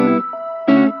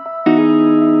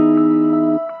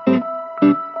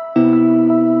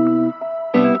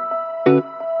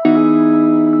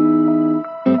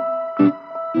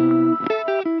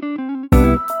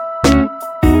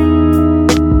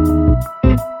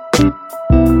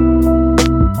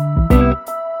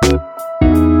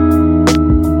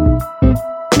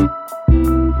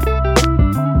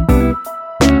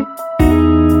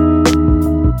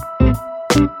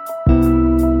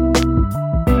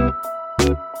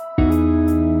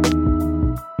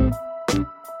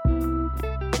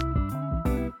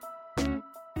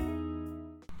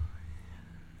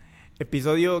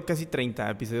Episodio casi 30,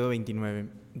 episodio 29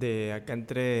 de Acá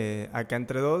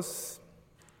entre dos.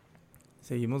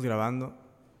 Seguimos grabando.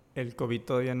 El COVID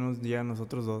todavía no nos llega a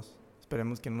nosotros dos.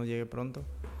 Esperemos que no nos llegue pronto.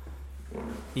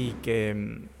 Y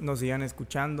que nos sigan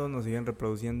escuchando, nos sigan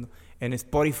reproduciendo. En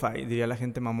Spotify, diría la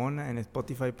gente mamona. En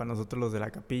Spotify para nosotros los de La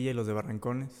Capilla y los de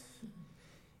Barrancones.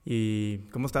 ¿Y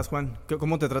cómo estás, Juan?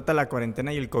 ¿Cómo te trata la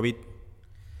cuarentena y el COVID?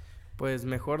 Pues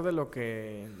mejor de lo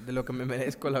que me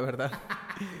merezco, la verdad.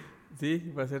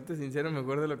 Sí, para serte sincero,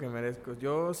 mejor de lo que merezco.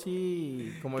 Yo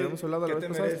sí, como habíamos hablado la vez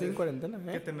pasada, estoy en cuarentena.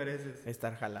 ¿Qué te mereces?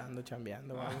 Estar jalando,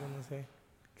 chambeando o algo, no sé.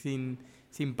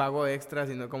 Sin pago extra,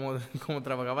 sino como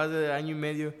trabajaba hace año y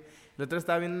medio. El otro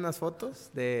estaba viendo unas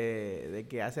fotos de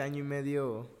que hace año y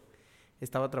medio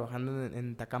estaba trabajando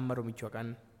en Tacámbaro,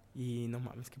 Michoacán. Y no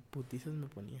mames, qué putizas me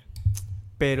ponía.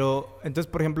 Pero, entonces,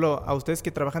 por ejemplo, a ustedes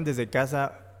que trabajan desde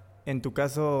casa, ¿en tu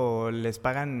caso les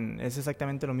pagan, es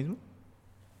exactamente lo mismo?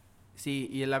 Sí,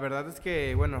 y la verdad es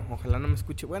que, bueno, ojalá no me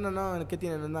escuche. Bueno, no, ¿qué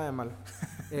tiene? No es nada de malo.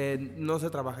 No se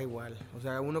trabaja igual. O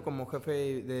sea, uno como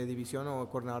jefe de división o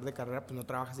coordinador de carrera, pues no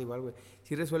trabajas igual, güey.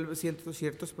 Si resuelves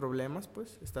ciertos problemas,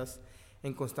 pues estás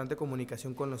en constante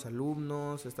comunicación con los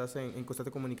alumnos, estás en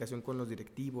constante comunicación con los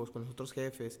directivos, con los otros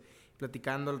jefes,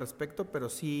 platicando al respecto, pero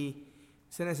sí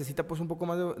se necesita pues un poco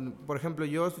más de... Por ejemplo,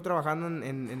 yo estoy trabajando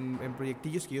en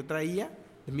proyectillos que yo traía,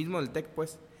 el mismo del TEC,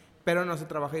 pues, pero no se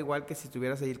trabaja igual que si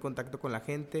tuvieras ahí el contacto con la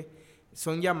gente.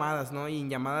 Son llamadas, ¿no? Y en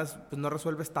llamadas pues no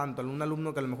resuelves tanto. Un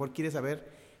alumno que a lo mejor quiere saber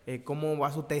cómo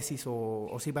va su tesis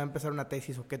o si va a empezar una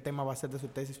tesis o qué tema va a ser de su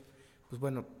tesis, pues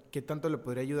bueno, ¿qué tanto le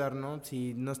podría ayudar, no?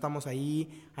 Si no estamos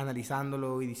ahí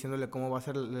analizándolo y diciéndole cómo va a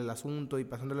ser el asunto y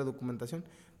pasándole documentación,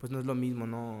 pues no es lo mismo,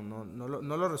 no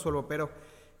lo resuelvo, pero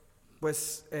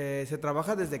pues se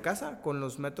trabaja desde casa con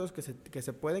los métodos que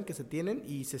se pueden, que se tienen,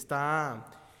 y se está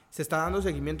dando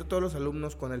seguimiento a todos los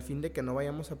alumnos con el fin de que no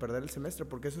vayamos a perder el semestre,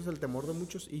 porque eso es el temor de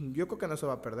muchos, y yo creo que no se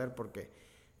va a perder porque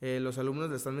los alumnos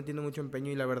le están metiendo mucho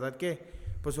empeño, y la verdad que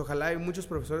pues ojalá hay muchos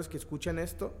profesores que escuchan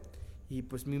esto, y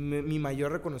pues mi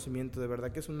mayor reconocimiento, de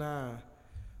verdad que es una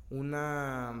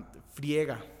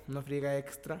friega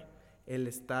extra el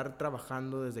estar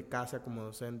trabajando desde casa como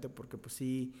docente, porque pues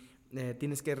sí,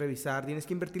 tienes que revisar, tienes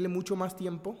que invertirle mucho más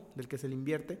tiempo del que se le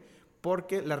invierte,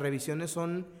 porque las revisiones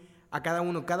son a cada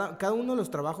uno de los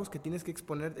trabajos que tienes que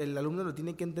exponer, el alumno lo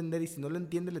tiene que entender, y si no lo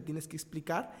entiende le tienes que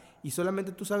explicar, y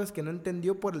solamente tú sabes que no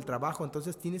entendió por el trabajo,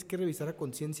 entonces tienes que revisar a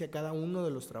conciencia cada uno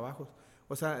de los trabajos.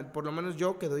 O sea, por lo menos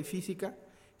yo que doy física,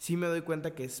 sí me doy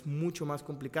cuenta que es mucho más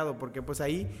complicado, porque pues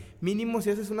ahí mínimo si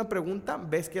haces una pregunta,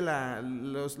 ves que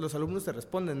los alumnos te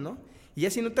responden, ¿no? Y ya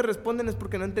si no te responden es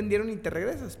porque no entendieron y te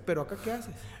regresas, pero acá ¿qué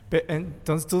haces?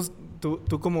 Entonces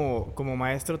tú como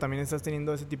maestro también estás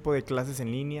teniendo ese tipo de clases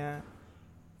en línea,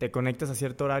 te conectas a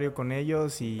cierto horario con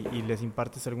ellos y les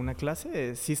impartes alguna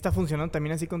clase. ¿Sí está funcionando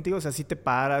también así contigo? O sea, ¿sí te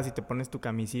paras y te pones tu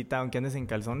camisita aunque andes en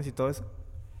calzones y todo eso?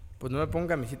 Pues no me pongo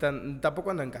camisita,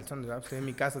 tampoco ando en calzones, ¿verdad? Estoy en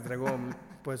mi casa, traigo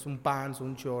pues un pants,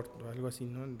 un short o algo así,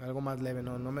 ¿no? Algo más leve,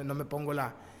 no me pongo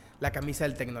la camisa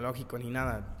del tecnológico ni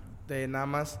nada. Nada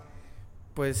más,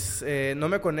 pues no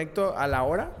me conecto a la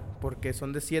hora porque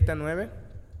son de 7 a 9.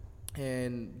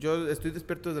 Yo estoy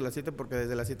despierto desde las 7 porque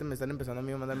desde las 7 me están empezando a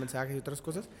mí a mandar mensajes y otras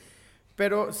cosas.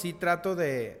 Pero sí trato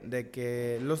de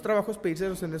que los trabajos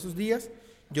pedírselos en esos días.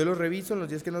 Yo los reviso en los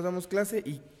días que nos damos clase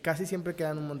y casi siempre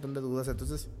quedan un montón de dudas.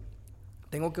 Entonces,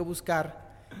 tengo que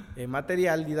buscar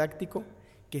material didáctico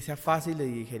que sea fácil de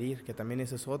digerir, que también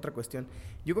esa es otra cuestión.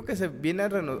 Yo creo que se viene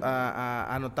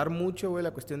a notar mucho, güey,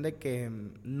 la cuestión de que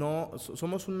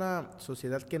somos una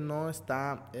sociedad que no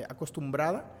está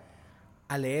acostumbrada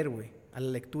a leer, güey, a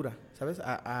la lectura, ¿sabes?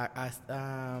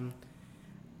 Al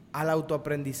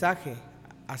autoaprendizaje.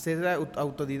 A ser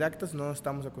autodidactas no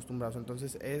estamos acostumbrados,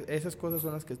 entonces esas cosas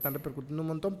son las que están repercutiendo un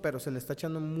montón, pero se le está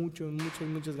echando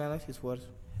muchas ganas y esfuerzo.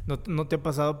 ¿No te ha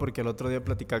pasado? Porque el otro día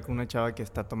platicaba con una chava que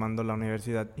está tomando la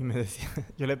universidad y me decía,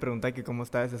 yo le pregunté que cómo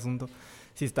estaba ese asunto,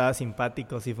 si estaba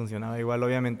simpático, si funcionaba igual,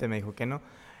 obviamente me dijo que no,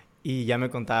 y ya me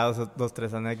contaba dos,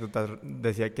 tres anécdotas.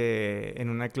 Decía que en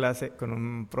una clase con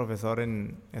un profesor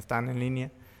estaban en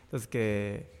línea, entonces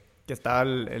que estaba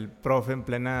el profe en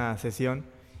plena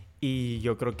sesión, y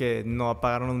yo creo que no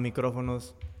apagaron los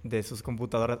micrófonos de sus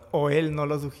computadoras, o él no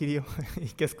lo sugirió, y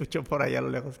que escuchó por allá a lo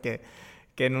lejos que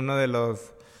en uno de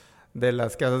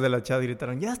las casas de la chat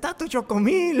gritaron, ¡ya está tu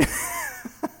chocomil!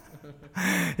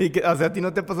 Y que, o sea, ¿a ti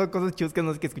no te pasó cosas chuscas?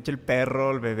 No sé, que escuché el perro,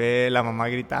 el bebé, la mamá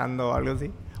gritando o algo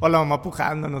así, o la mamá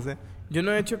pujando, no sé. Yo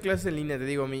no he hecho clases en línea, te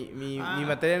digo, mi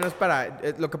materia no es para...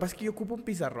 lo que pasa es que yo ocupo un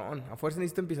pizarrón, a fuerza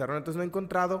necesito un pizarrón, entonces no he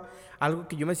encontrado algo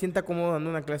que yo me sienta cómodo dando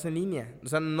una clase en línea. O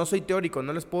sea, no soy teórico,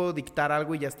 no les puedo dictar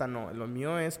algo y ya está, no. Lo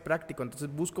mío es práctico,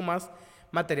 entonces busco más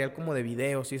material como de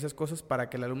videos y esas cosas para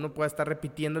que el alumno pueda estar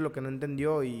repitiendo lo que no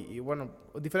entendió y bueno,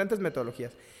 diferentes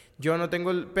metodologías. Yo no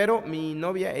tengo... pero mi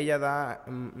novia, ella da...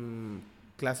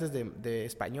 clases de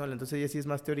español, entonces ella sí es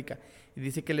más teórica y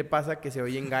dice que le pasa que se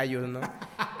oyen gallos, ¿no?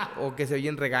 O que se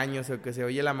oyen regaños, o que se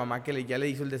oye la mamá que ya le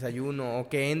hizo el desayuno, o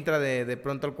que entra de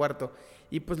pronto al cuarto.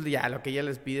 Y pues ya lo que ella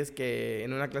les pide es que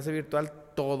en una clase virtual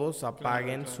todos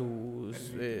apaguen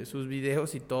sus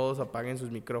videos y todos apaguen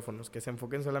sus micrófonos, que se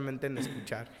enfoquen solamente en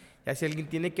escuchar. Ya si alguien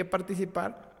tiene que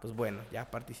participar, pues bueno, ya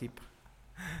participa.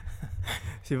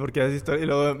 Sí, porque hace historia. Y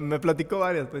luego me platicó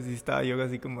varias, pues sí estaba yo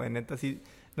así como de neta, sí.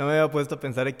 No me había puesto a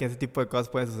pensar en que ese tipo de cosas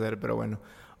pueden suceder, pero bueno,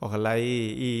 ojalá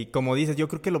y como dices, yo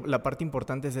creo que la parte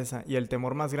importante es esa. Y el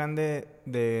temor más grande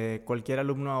de cualquier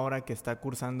alumno ahora que está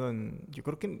cursando yo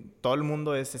creo que en todo el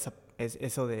mundo es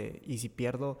eso de, ¿y si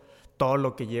pierdo todo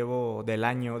lo que llevo del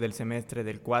año, del semestre,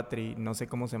 del cuatri? No sé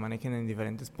cómo se manejen en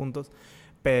diferentes puntos.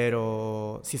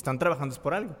 Pero si están trabajando es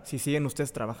por algo. Si siguen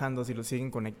ustedes trabajando, si los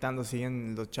siguen conectando,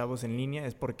 siguen los chavos en línea,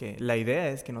 es porque la idea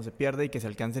es que no se pierda y que se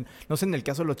alcancen. No sé, en el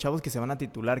caso de los chavos que se van a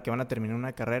titular, que van a terminar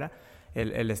una carrera,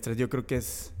 el estrés yo creo que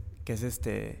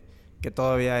que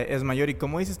todavía es mayor. Y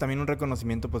como dices, también un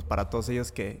reconocimiento pues para todos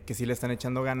ellos que sí le están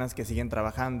echando ganas, que siguen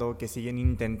trabajando, que siguen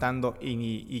intentando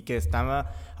y que están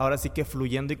ahora sí que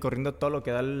fluyendo y corriendo todo lo que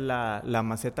da la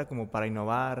maceta como para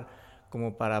innovar,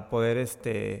 como para poder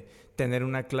tener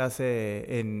una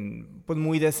clase pues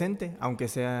muy decente, aunque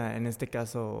sea en este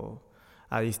caso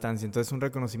a distancia. Entonces un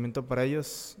reconocimiento para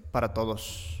ellos, para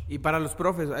todos. Y para los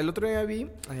profes, el otro día vi,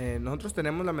 nosotros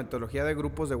tenemos la metodología de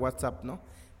grupos de WhatsApp, ¿no?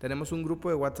 Tenemos un grupo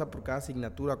de WhatsApp por cada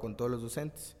asignatura con todos los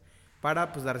docentes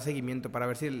para pues dar seguimiento, para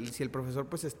ver si el profesor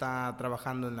pues está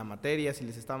trabajando en la materia, si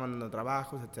les está mandando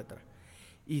trabajos, etcétera.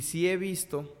 Y sí he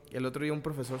visto, el otro día un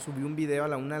profesor subió un video a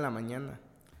la 1 de la mañana.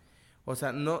 O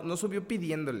sea, no subió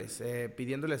pidiéndoles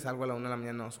algo a la 1 de la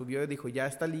mañana, no. Subió y dijo, ya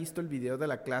está listo el video de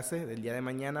la clase del día de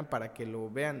mañana para que lo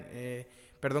vean.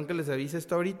 Perdón que les avise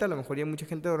esto ahorita, a lo mejor ya hay mucha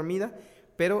gente dormida,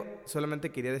 pero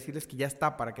solamente quería decirles que ya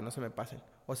está para que no se me pasen.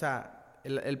 O sea,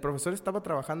 el profesor estaba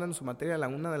trabajando en su materia a la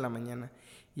 1 de la mañana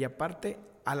y aparte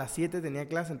a las 7 tenía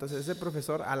clase. Entonces ese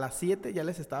profesor a las 7 ya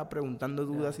les estaba preguntando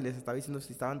dudas y les estaba diciendo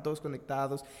si estaban todos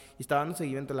conectados y estaban en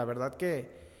seguimiento. La verdad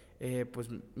que... pues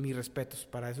mis respetos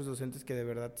para esos docentes que de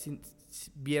verdad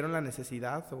vieron la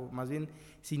necesidad o más bien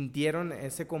sintieron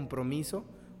ese compromiso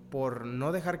por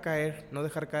no dejar caer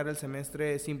el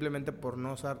semestre simplemente por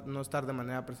no estar de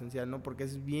manera presencial, ¿no? Porque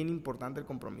es bien importante el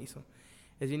compromiso,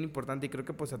 es bien importante y creo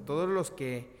que pues a todos los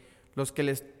que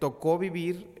les tocó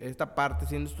vivir esta parte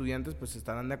siendo estudiantes pues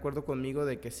estarán de acuerdo conmigo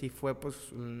de que sí fue pues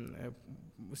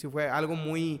sí fue algo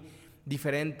muy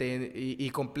diferente y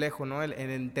complejo, ¿no? El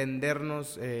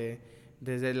entendernos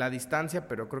desde la distancia,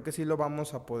 pero creo que sí lo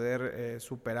vamos a poder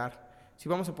superar. Sí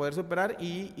vamos a poder superar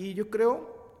y yo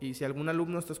creo, y si algún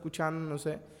alumno está escuchando, no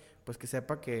sé, pues que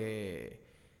sepa que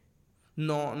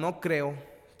no creo,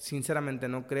 sinceramente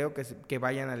no creo que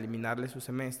vayan a eliminarle su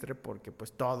semestre porque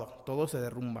pues todo se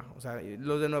derrumba. O sea,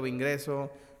 los de nuevo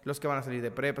ingreso, los que van a salir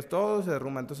de prepa, todo se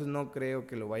derrumba. Entonces no creo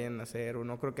que lo vayan a hacer o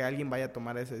no creo que alguien vaya a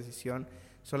tomar esa decisión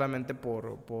solamente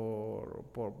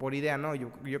por idea, ¿no?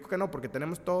 Yo creo que no, porque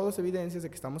tenemos todas evidencias de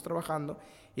que estamos trabajando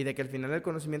y de que al final el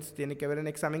conocimiento se tiene que ver en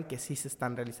examen, que sí se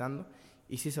están realizando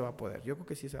y sí se va a poder. Yo creo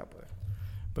que sí se va a poder.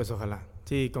 Pues ojalá.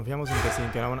 Sí, confiamos en que sí,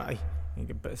 en que no, en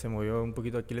que se movió un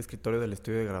poquito aquí el escritorio del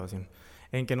estudio de grabación,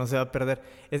 en que no se va a perder.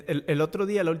 El otro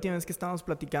día, la última vez que estábamos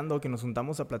platicando, que nos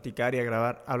juntamos a platicar y a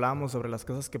grabar, hablábamos sobre las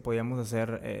cosas que podíamos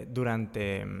hacer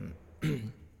durante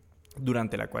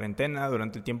la cuarentena,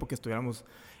 durante el tiempo que estuviéramos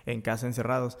en casa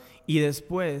encerrados. Y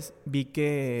después vi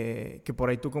que por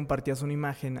ahí tú compartías una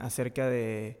imagen acerca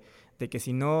de que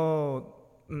si no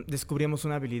descubríamos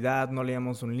una habilidad, no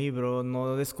leíamos un libro,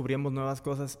 no descubríamos nuevas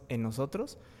cosas en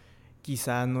nosotros,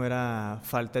 quizá no era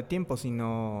falta de tiempo,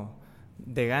 sino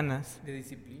de ganas,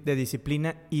 de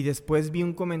disciplina. Y después vi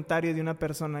un comentario de una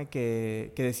persona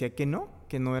que decía que no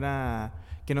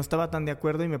estaba tan de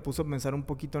acuerdo y me puso a pensar un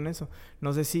poquito en eso.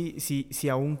 No sé si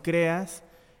aún creas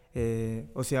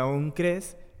o si aún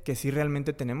crees que sí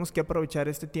realmente tenemos que aprovechar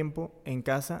este tiempo en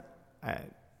casa,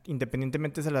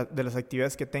 independientemente de las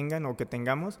actividades que tengan o que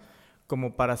tengamos,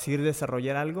 como para así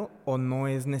desarrollar algo, o no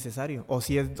es necesario,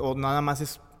 o nada más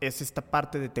es esta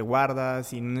parte de te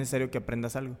guardas y no es necesario que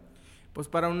aprendas algo. Pues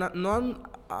para no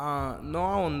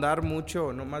ahondar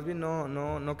mucho, más bien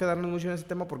no quedarnos mucho en ese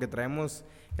tema porque traemos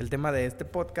el tema de este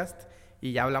podcast.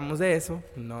 y ya hablamos de eso.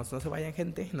 No se vayan,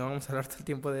 gente, no vamos a hablar todo el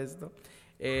tiempo de esto.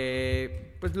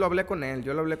 Pues yo lo hablé con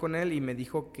él y me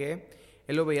dijo que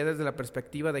él lo veía desde la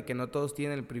perspectiva de que no todos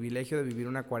tienen el privilegio de vivir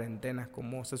una cuarentena,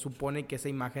 como se supone que esa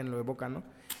imagen lo evoca, ¿no?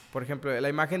 Por ejemplo, la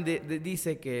imagen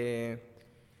dice que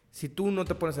si tú no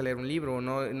te pones a leer un libro,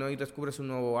 no descubres un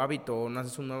nuevo hábito, o no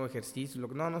haces un nuevo ejercicio,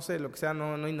 no sé, lo que sea,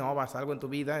 no innovas algo en tu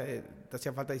vida, te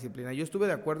hacía falta disciplina. Yo estuve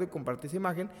de acuerdo y compartí esa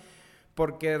imagen,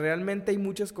 porque realmente hay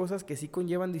muchas cosas que sí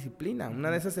conllevan disciplina.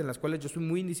 Una de esas en las cuales yo soy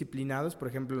muy indisciplinado es, por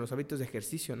ejemplo, en los hábitos de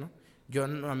ejercicio, ¿no?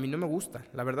 A mí no me gusta,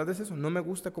 la verdad es eso, no me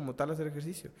gusta como tal hacer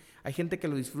ejercicio. Hay gente que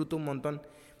lo disfruta un montón,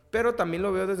 pero también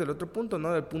lo veo desde el otro punto,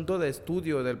 ¿no? Del punto de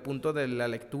estudio, del punto de la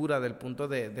lectura, del punto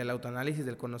del autoanálisis,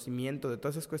 del conocimiento, de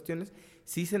todas esas cuestiones.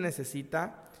 Sí se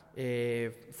necesita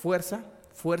fuerza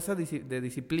de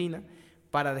disciplina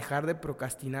para dejar de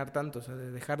procrastinar tanto, o sea,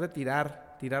 de dejar de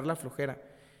tirar la flojera.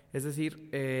 Es decir,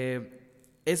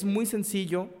 es muy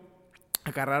sencillo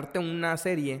agarrarte una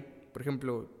serie. Por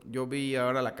ejemplo, yo vi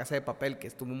ahora La Casa de Papel, que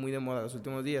estuvo muy de moda los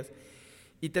últimos días,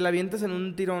 y te la avientas en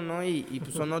un tirón, ¿no? Y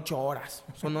pues son 8 horas.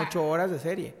 Son 8 horas de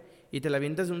serie. Y te la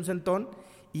avientas de un sentón.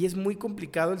 Y es muy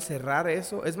complicado el cerrar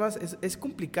eso. Es más, es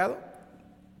complicado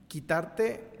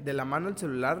quitarte de la mano el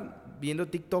celular viendo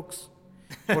TikToks.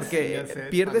 Porque sí,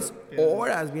 pierdes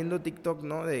horas viendo TikTok,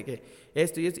 ¿no? De que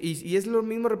esto y esto. Y es lo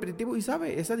mismo repetitivo. Y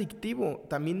sabe, es adictivo.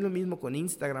 También lo mismo con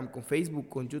Instagram, con Facebook,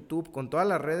 con YouTube, con todas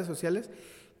las redes sociales.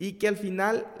 Y que al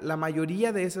final la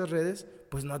mayoría de esas redes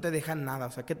pues no te dejan nada.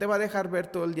 O sea, ¿qué te va a dejar ver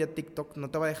todo el día TikTok? No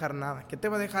te va a dejar nada. ¿Qué te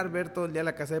va a dejar ver todo el día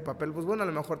La Casa de Papel? Pues bueno, a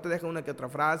lo mejor te deja una que otra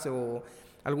frase o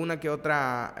alguna que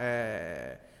otra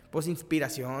pues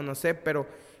inspiración, no sé. Pero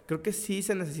creo que sí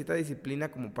se necesita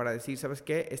disciplina como para decir, ¿sabes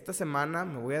qué? Esta semana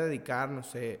me voy a dedicar, no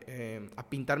sé, a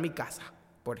pintar mi casa,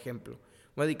 por ejemplo.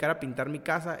 Voy a dedicar a pintar mi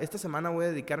casa. Esta semana voy a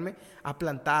dedicarme a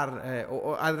plantar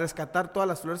o a rescatar todas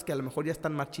las flores que a lo mejor ya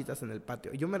están marchitas en el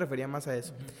patio. Yo me refería más a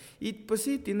eso. Uh-huh. Y pues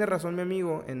sí, tiene razón mi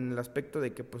amigo en el aspecto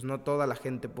de que pues no toda la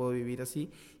gente puede vivir así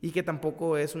y que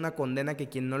tampoco es una condena que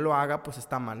quien no lo haga pues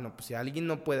está mal, ¿no? Pues si alguien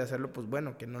no puede hacerlo, pues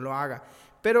bueno, que no lo haga.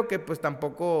 Pero que pues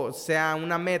tampoco sea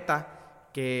una meta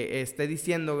que esté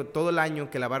diciendo todo el año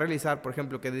que la va a realizar. Por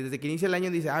ejemplo, que desde que inicia el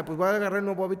año dice, pues voy a agarrar el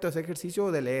nuevo hábito de hacer ejercicio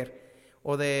o de leer,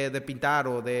 o de pintar,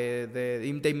 o de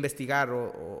investigar,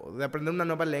 o de aprender una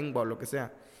nueva lengua, o lo que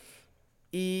sea.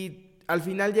 Y al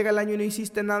final llega el año y no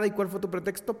hiciste nada, ¿y cuál fue tu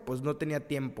pretexto? Pues no tenía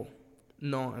tiempo.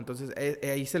 No, entonces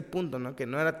ahí es el punto, ¿no? Que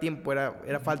no era tiempo,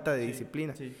 era falta de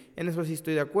disciplina. Sí. En eso sí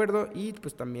estoy de acuerdo, y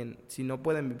pues también, si no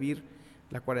pueden vivir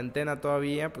la cuarentena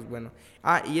todavía, pues bueno.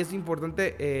 Y es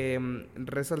importante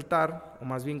resaltar, o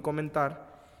más bien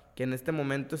comentar, que en este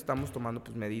momento estamos tomando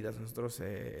pues medidas nosotros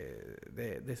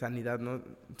de sanidad, ¿no?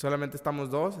 Solamente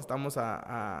estamos 2, estamos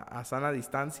a sana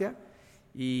distancia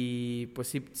y pues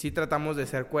sí tratamos de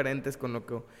ser coherentes con lo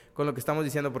que estamos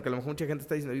diciendo, porque a lo mejor mucha gente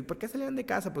está diciendo, ¿y por qué salieron de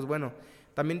casa? Pues bueno,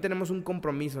 también tenemos un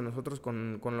compromiso nosotros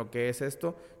con lo que es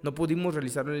esto. No pudimos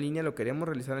realizarlo en línea, lo queríamos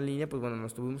realizar en línea, pues bueno,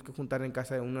 nos tuvimos que juntar en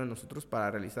casa de uno de nosotros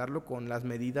para realizarlo con las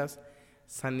medidas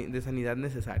de sanidad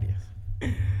necesarias.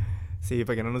 Sí,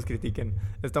 para que no nos critiquen.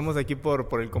 Estamos aquí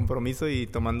por el compromiso y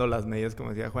tomando las medidas,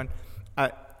 como decía Juan.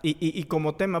 Y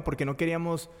como tema, porque no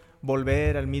queríamos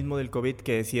volver al mismo del COVID,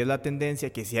 que sí es la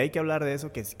tendencia, que sí hay que hablar de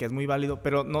eso, que es muy válido,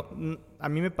 pero no, a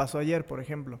mí me pasó ayer, por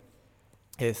ejemplo.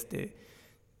 Te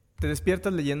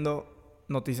despiertas leyendo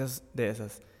noticias de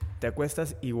esas. Te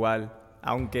acuestas igual.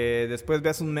 Aunque después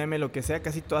veas un meme, lo que sea,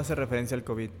 casi todo hace referencia al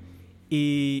COVID.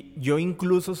 Y yo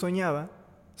incluso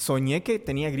soñé que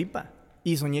tenía gripa.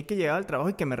 Y soñé que llegaba al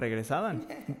trabajo y que me regresaban.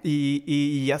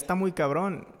 Y ya está muy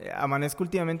cabrón. Amanezco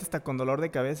últimamente hasta con dolor de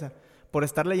cabeza. Por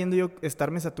estar leyendo yo,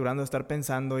 estarme saturando, estar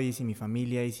pensando, y si mi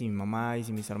familia, y si mi mamá, y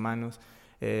si mis hermanos,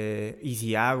 y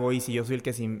si hago, y si yo soy el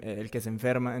que se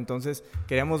enferma. Entonces,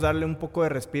 queríamos darle un poco de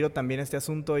respiro también a este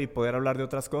asunto y poder hablar de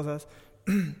otras cosas.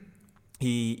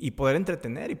 y poder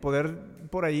entretener y poder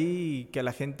por ahí que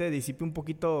la gente disipe un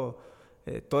poquito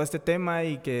todo este tema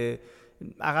y que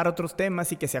agarre otros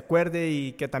temas y que se acuerde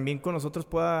y que también con nosotros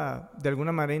pueda de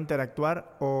alguna manera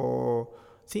interactuar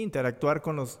interactuar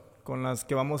con las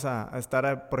que vamos a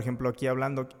estar, por ejemplo, aquí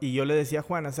hablando. Y yo le decía a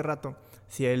Juan hace rato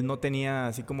si él no tenía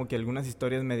así como que algunas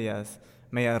historias medias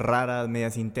raras,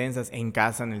 medias intensas en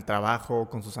casa, en el trabajo,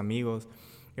 con sus amigos,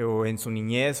 o en su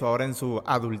niñez o ahora en su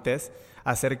adultez,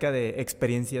 acerca de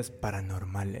experiencias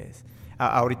paranormales.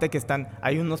 Ahorita que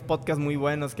hay unos podcasts muy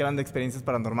buenos que hablan de experiencias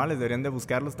paranormales, deberían de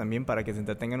buscarlos también para que se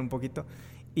entretengan un poquito.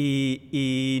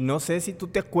 Y no sé si tú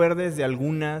te acuerdes de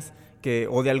algunas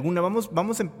o de alguna,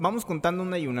 vamos contando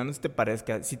una y una, no sé si te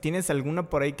parezca. Si tienes alguna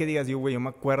por ahí que digas, yo me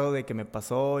acuerdo de que me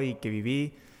pasó y que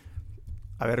viví.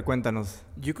 A ver, cuéntanos.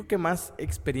 Yo creo que más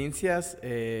experiencias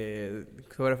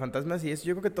sobre fantasmas y eso,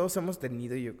 yo creo que todos hemos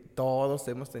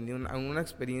tenido una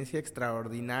experiencia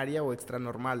extraordinaria o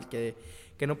extranormal, que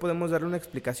no podemos darle una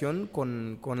explicación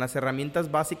con las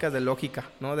herramientas básicas de lógica,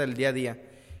 ¿no? Del día a día.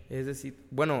 Es decir,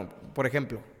 bueno, por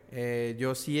ejemplo,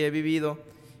 yo sí he vivido,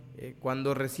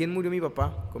 cuando recién murió mi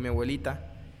papá con mi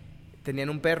abuelita,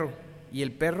 tenían un perro y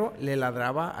el perro le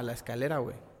ladraba a la escalera,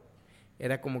 güey.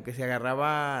 Era como que se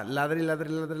agarraba ladre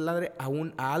a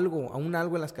un algo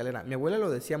en la escalera. Mi abuela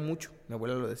lo decía mucho. Mi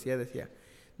abuela lo decía,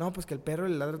 no, pues que el perro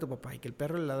le ladra a tu papá y que el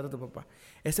perro le ladra a tu papá.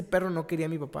 Ese perro no quería a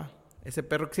mi papá. Ese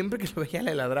perro siempre que lo veía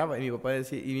le ladraba y mi papá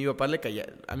decía, y a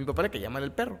mi papá le caía mal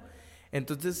el perro.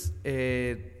 Entonces,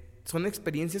 son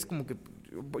experiencias como que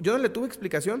yo no le tuve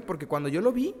explicación porque cuando yo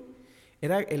lo vi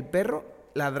era el perro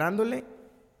ladrándole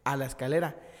a la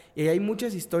escalera. Y hay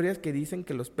muchas historias que dicen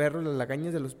que los perros, las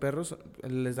lagañas de los perros,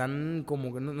 les dan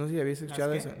como, no sé si habías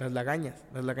escuchado eso, las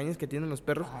lagañas que tienen los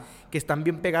perros, ajá, que están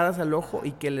bien pegadas al ojo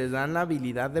y que les dan la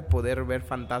habilidad de poder ver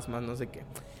fantasmas, no sé qué.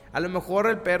 A lo mejor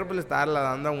el perro pues, le estaba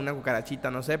dando a una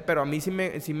cucarachita, no sé, pero a mí sí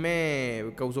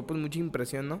me causó pues mucha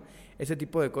impresión, ¿no? Ese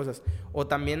tipo de cosas. O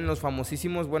también los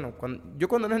famosísimos, bueno, yo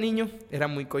cuando era niño era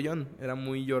muy collón, era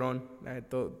muy llorón.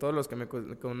 Todos los que me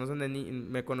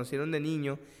conocen me conocieron de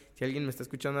niño, si alguien me está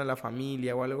escuchando de la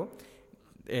familia o algo,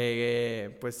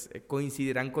 pues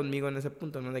coincidirán conmigo en ese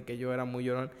punto, ¿no? De que yo era muy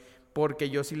llorón, porque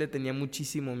yo sí le tenía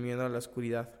muchísimo miedo a la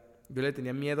oscuridad. Yo le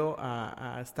tenía miedo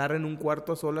a estar en un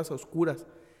cuarto a solas, a oscuras,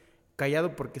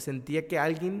 callado, porque sentía que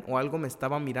alguien o algo me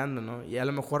estaba mirando, ¿no? Y a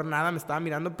lo mejor nada me estaba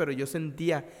mirando, pero yo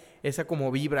sentía esa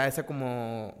como vibra, esa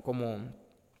como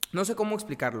no sé cómo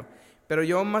explicarlo. Pero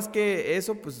yo más que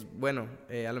eso, pues bueno,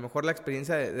 a lo mejor la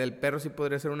experiencia del perro sí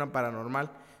podría ser una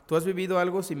paranormal. ¿Tú has vivido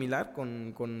algo similar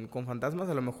con fantasmas?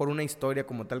 A lo mejor una historia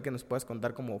como tal que nos puedas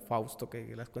contar como Fausto,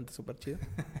 que las cuentas súper chido.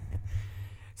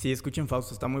 Sí, escuchen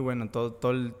Fausto, está muy bueno.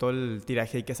 Todo el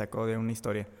tiraje que sacó de una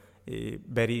historia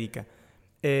verídica.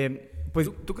 Pues,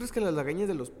 ¿Tú crees que las lagañas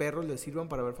de los perros les sirvan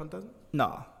para ver fantasmas?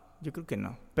 No, yo creo que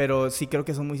no. Pero sí creo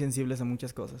que son muy sensibles a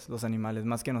muchas cosas, los animales,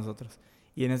 más que nosotros.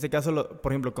 Y en este caso,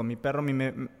 por ejemplo, con mi perro,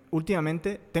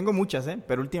 últimamente, tengo muchas,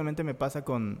 pero últimamente me pasa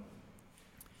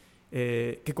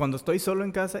que cuando estoy solo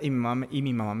en casa y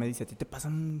mi mamá me dice, a ti te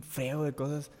pasan un frego de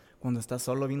cosas cuando estás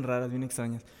solo, bien raras, bien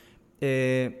extrañas.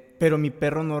 Pero mi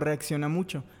perro no reacciona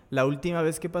mucho. La última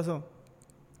vez que pasó,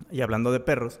 y hablando de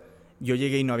perros, yo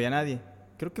llegué y no había nadie.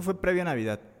 Creo que fue previo a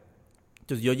Navidad.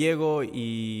 Entonces yo llego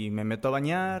y me meto a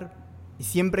bañar y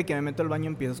siempre que me meto al baño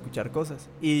empiezo a escuchar cosas.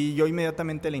 Y yo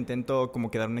inmediatamente le intento como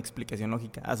que dar una explicación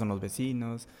lógica. Son los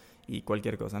vecinos y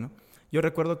cualquier cosa, ¿no? Yo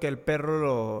recuerdo que el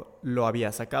perro lo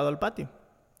había sacado al patio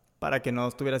para que no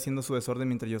estuviera haciendo su desorden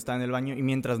mientras yo estaba en el baño y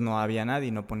mientras no había nadie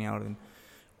y no ponía orden.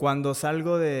 Cuando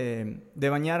salgo de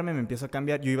bañarme me empiezo a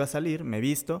cambiar. Yo iba a salir, me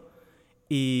visto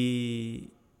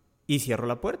y cierro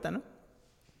la puerta, ¿no?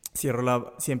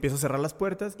 Empiezo a cerrar las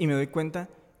puertas y me doy cuenta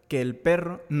que el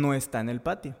perro no está en el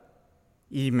patio.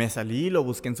 Y me salí, lo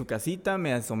busqué en su casita,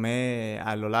 me asomé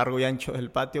a lo largo y ancho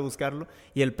del patio a buscarlo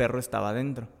y el perro estaba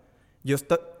adentro.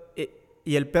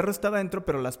 Y el perro estaba adentro,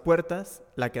 pero las puertas,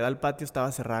 la que da al patio, estaba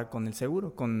cerrada con el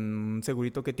seguro, con un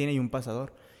segurito que tiene y un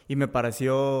pasador. Y me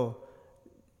pareció...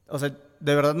 O sea,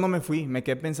 de verdad no me fui, me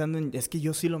quedé pensando en... Es que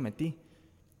yo sí lo metí.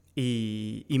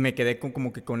 Y me quedé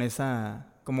como con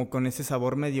ese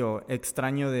sabor medio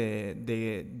extraño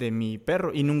de mi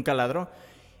perro y nunca ladró.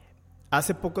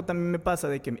 Hace poco también me pasa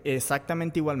de que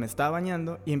exactamente igual me estaba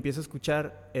bañando y empiezo a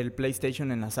escuchar el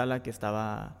PlayStation en la sala que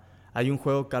estaba... Hay un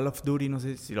juego Call of Duty, no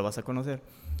sé si lo vas a conocer.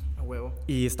 A huevo.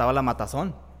 Y estaba la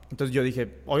matazón. Entonces yo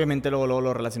dije, obviamente luego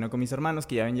lo relacioné con mis hermanos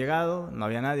que ya habían llegado, no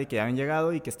había nadie, que ya habían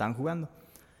llegado y que estaban jugando.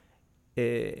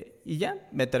 Y ya,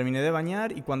 me terminé de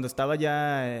bañar y cuando estaba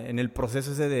ya en el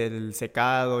proceso ese del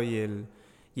secado y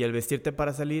el vestirte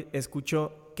para salir,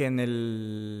 escucho que en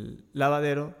el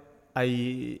lavadero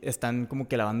ahí están como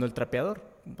que lavando el trapeador.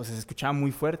 Pues se escuchaba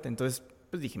muy fuerte, entonces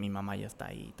pues dije, mi mamá ya está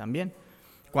ahí también.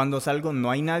 Cuando salgo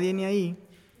no hay nadie ni ahí,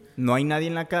 no hay nadie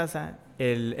en la casa,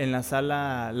 en la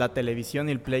sala la televisión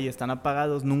y el play están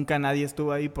apagados, nunca nadie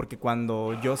estuvo ahí porque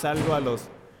cuando yo salgo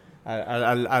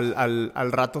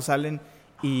al rato salen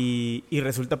y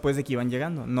resulta pues de que iban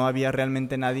llegando. No había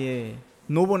realmente nadie,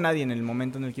 no hubo nadie en el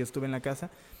momento en el que yo estuve en la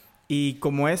casa. Y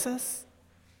como esas,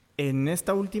 en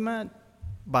esta última,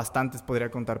 bastantes podría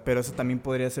contar, pero eso también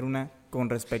podría ser una con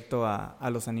respecto a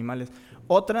los animales.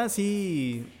 Otra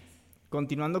sí,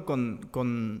 continuando con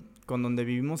donde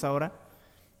vivimos ahora,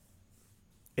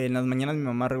 en las mañanas mi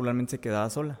mamá regularmente se quedaba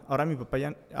sola. Ahora mi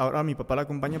papá la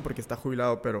acompaña porque está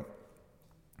jubilado, pero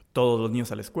todos los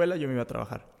niños a la escuela, yo me iba a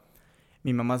trabajar.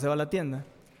 Mi mamá se va a la tienda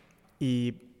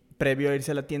y previo a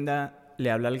irse a la tienda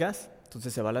le habla al gas.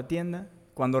 Entonces se va a la tienda.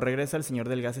 Cuando regresa, el señor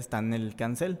del gas está en el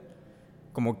cancel,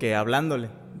 como que hablándole.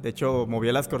 De hecho,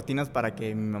 movía las cortinas para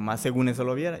que mi mamá, según eso,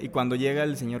 lo viera. Y cuando llega,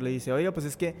 el señor le dice, oiga, pues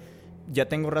es que ya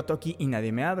tengo rato aquí y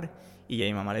nadie me abre. Y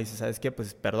mi mamá le dice, ¿sabes qué?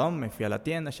 Pues perdón, me fui a la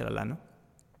tienda, shalala, ¿no?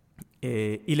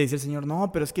 Y le dice el señor,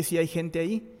 no, pero es que sí hay gente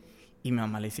ahí. Y mi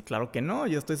mamá le dice, claro que no,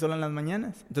 yo estoy sola en las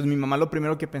mañanas. Entonces mi mamá lo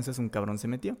primero que pensó es, un cabrón se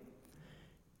metió.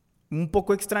 Un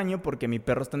poco extraño porque mi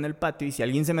perro está en el patio y si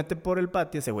alguien se mete por el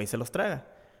patio, ese güey se los traga.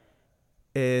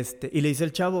 Y le dice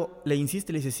el chavo, le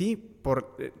insiste, le dice, sí,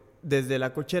 desde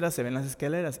la cochera se ven las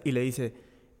escaleras. Y le dice,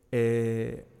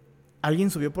 alguien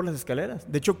subió por las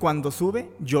escaleras. De hecho, cuando sube,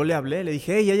 yo le hablé, le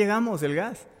dije, hey, ya llegamos, el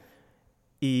gas.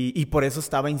 Y por eso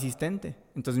estaba insistente.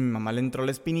 Entonces mi mamá le entró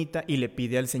la espinita y le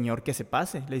pide al señor que se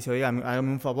pase. Le dice, oiga,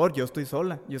 hágame un favor, yo estoy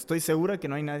sola, yo estoy segura que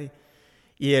no hay nadie.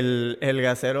 Y el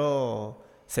gasero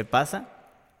se pasa,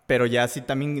 pero ya sí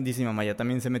también, dice mi mamá, ya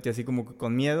también se metió así como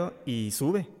con miedo y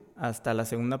sube hasta la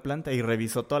segunda planta y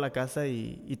revisó toda la casa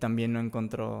y también no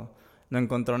encontró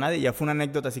nadie. Ya fue una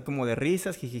anécdota así como de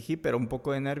risas, jijiji, pero un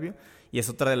poco de nervio. Y es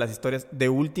otra de las historias de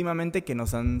últimamente que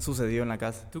nos han sucedido en la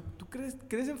casa. ¿Tú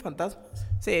crees en fantasmas?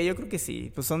 Sí, yo creo que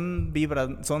sí. Pues son vibras,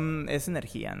 es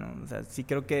energía, ¿no? O sea, sí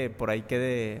creo que por ahí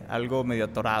quede algo medio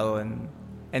atorado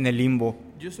en el limbo.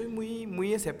 Yo soy muy,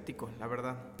 muy escéptico, la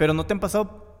verdad. ¿Pero no te han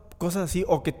pasado cosas así?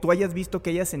 O que tú hayas visto,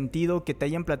 que hayas sentido, que te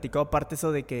hayan platicado, aparte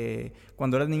eso de que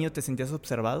cuando eras niño te sentías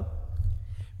observado.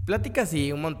 Pláticas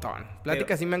sí, un montón.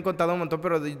 Pláticas sí me han contado un montón,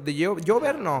 pero de yo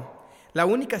ver no. La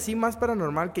única sí más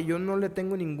paranormal que yo no le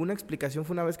tengo ninguna explicación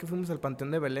fue una vez que fuimos al Panteón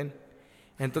de Belén.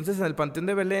 Entonces en el Panteón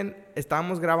de Belén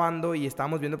estábamos grabando y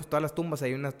estábamos viendo pues todas las tumbas.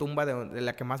 Hay una tumba de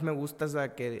la que más me gusta, es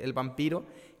la que el vampiro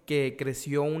que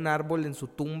creció un árbol en su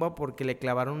tumba porque le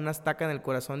clavaron una estaca en el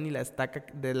corazón y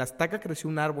de la estaca creció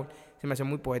un árbol. Se me hacía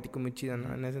muy poético, muy chido,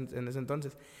 ¿no? En ese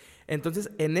entonces. Entonces,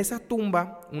 en esa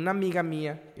tumba, una amiga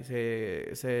mía, que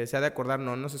se ha de acordar,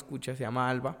 no se escucha, se llama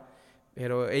Alba,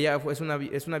 pero ella es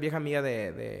una vieja amiga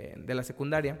de la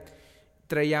secundaria,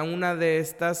 traía una de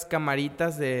estas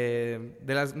camaritas de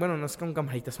las, bueno, no es como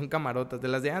camaritas, son camarotas, de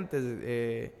las de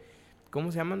antes,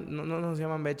 ¿cómo se llaman? No se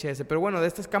llaman VHS, pero bueno, de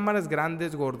estas cámaras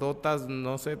grandes, gordotas,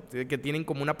 no sé, que tienen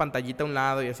como una pantallita a un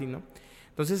lado y así, ¿no?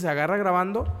 Entonces se agarra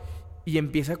grabando y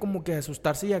empieza como que a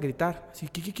asustarse y a gritar. Así,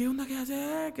 ¿qué onda? ¿Qué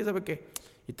hace? ¿Qué sabe qué?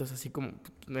 Y entonces así como,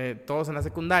 todos en la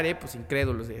secundaria, pues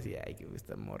incrédulos, y así, ay, qué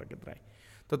esta morra que trae.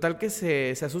 Total que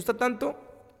se asusta tanto,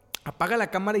 apaga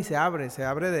la cámara y se abre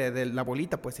de la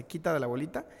bolita, pues se quita de la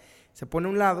bolita, se pone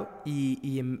a un lado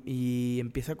y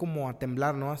empieza como a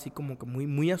temblar, ¿no? Así como que muy,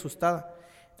 muy asustada.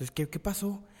 Entonces, ¿qué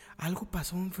pasó? Algo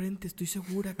pasó enfrente, estoy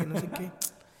segura que no sé qué.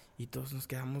 Y todos nos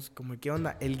quedamos como, ¿qué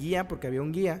onda? El guía, porque había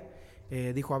un guía,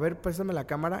 dijo, a ver, préstame la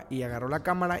cámara, y agarró la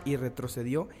cámara y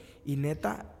retrocedió, y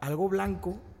neta, algo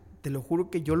blanco, te lo juro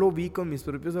que yo lo vi con mis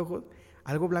propios ojos,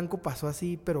 algo blanco pasó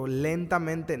así, pero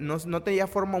lentamente, no tenía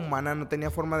forma humana, no tenía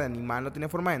forma de animal, no tenía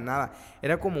forma de nada,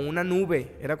 era como una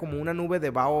nube de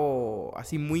vaho,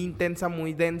 así muy intensa,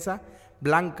 muy densa,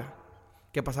 blanca,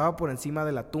 que pasaba por encima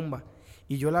de la tumba,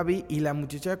 y yo la vi, y la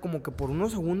muchacha como que por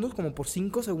unos segundos, como por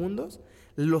 5 segundos,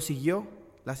 la siguió,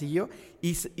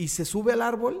 y se sube al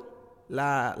árbol,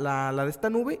 la de esta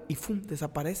nube, y ¡fum!,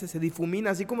 desaparece, se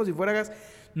difumina, así como si fuera gas.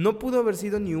 No pudo haber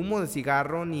sido ni humo de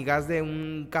cigarro, ni gas de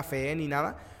un café, ni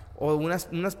nada, o una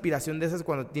aspiración de esas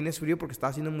cuando tienes frío, porque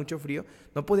estaba haciendo mucho frío.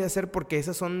 No podía ser porque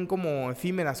esas son como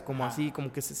efímeras, como así,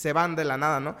 como que se van de la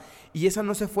nada, ¿no? Y esa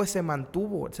no se fue, se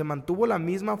mantuvo la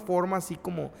misma forma, así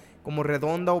como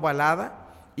redonda,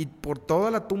 ovalada, y por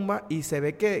toda la tumba, y se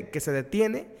ve que se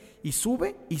detiene, y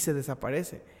sube y se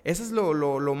desaparece. Eso es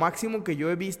lo máximo que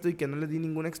yo he visto y que no le di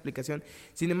ninguna explicación.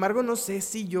 Sin embargo, no sé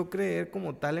si yo creer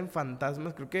como tal en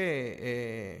fantasmas. Creo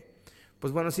que,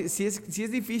 pues bueno, sí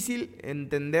es difícil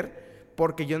entender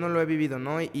porque yo no lo he vivido,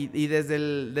 ¿no? Y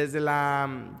desde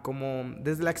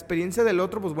la experiencia del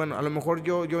otro, pues bueno, a lo mejor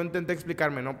yo intenté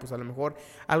explicarme, ¿no? Pues a lo mejor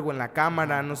algo en la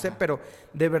cámara, no sé, pero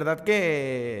de verdad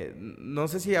que no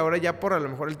sé si ahora ya por a lo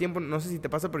mejor el tiempo, no sé si te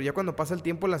pasa, pero ya cuando pasa el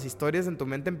tiempo las historias en tu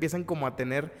mente empiezan como a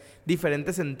tener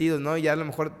diferentes sentidos, ¿no? Y ya a lo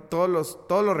mejor todos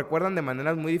lo recuerdan de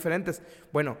maneras muy diferentes.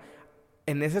 Bueno,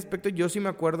 en ese aspecto yo sí me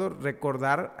acuerdo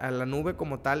recordar a la nube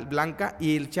como tal, blanca,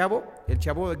 y el chavo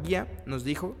guía nos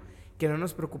dijo que no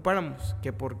nos preocupáramos,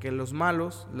 que porque los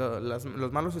malos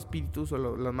espíritus o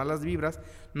las malas vibras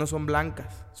no son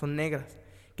blancas, son negras,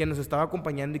 que nos estaba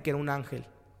acompañando y que era un ángel.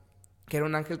 que era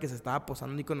un ángel que se estaba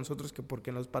posando ahí con nosotros, que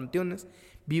porque en los panteones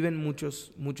viven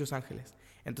muchos ángeles.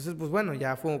 Entonces, pues bueno,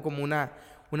 ya fue como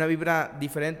una vibra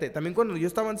diferente. También cuando yo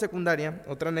estaba en secundaria,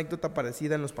 otra anécdota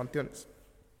parecida en los panteones,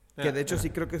 que de hecho sí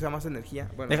creo que sea más energía.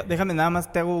 Bueno, Déjame nada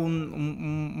más, te hago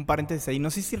un paréntesis ahí.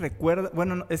 No sé si recuerda,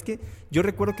 bueno, no, es que yo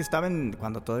recuerdo que estaba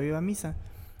cuando todavía iba a misa.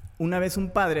 Una vez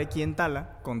un padre aquí en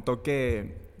Tala contó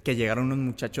que llegaron unos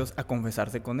muchachos a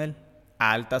confesarse con él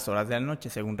a altas horas de la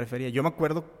noche, según refería. Yo me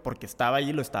acuerdo porque estaba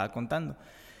allí y lo estaba contando.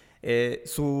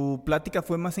 Su plática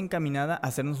fue más encaminada a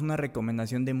hacernos una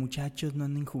recomendación de muchachos, no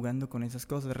anden jugando con esas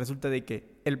cosas. Resulta de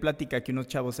que él platica que unos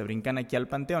chavos se brincan aquí al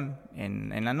panteón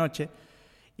en la noche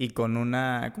y con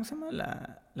una, ¿cómo se llama?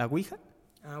 La ouija.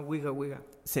 Ouija.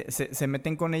 Se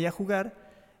meten con ella a jugar,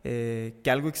 que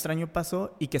algo extraño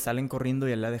pasó y que salen corriendo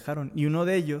y la dejaron. Y uno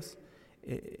de ellos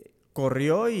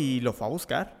corrió y lo fue a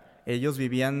buscar. Ellos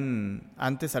vivían,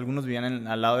 antes algunos vivían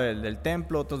al lado del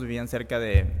templo, otros vivían cerca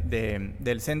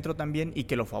del centro también, y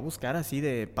que lo fue a buscar así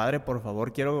de, padre, por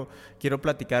favor, quiero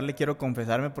platicarle, quiero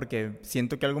confesarme porque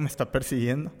siento que algo me está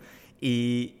persiguiendo.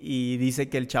 Y dice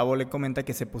que el chavo le comenta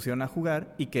que se pusieron a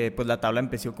jugar y que pues la tabla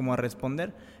empezó como a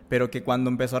responder, pero que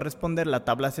cuando empezó a responder la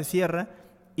tabla se cierra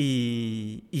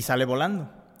y sale volando.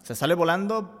 O sea, sale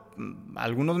volando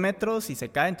algunos metros y se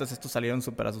cae. Entonces estos salieron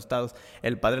súper asustados.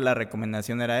 El padre, la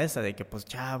recomendación era esa, de que pues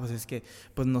chavos, es que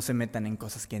pues no se metan en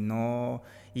cosas que no.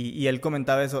 Y él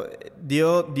comentaba eso,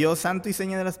 dio santo y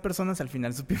seña de las personas. Al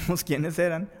final supimos quiénes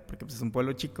eran, porque pues es un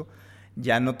pueblo chico.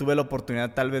 Ya no tuve la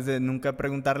oportunidad tal vez de nunca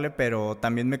preguntarle, pero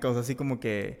también me causó así como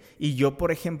que... Y yo,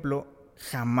 por ejemplo,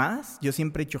 yo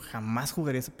siempre he dicho, jamás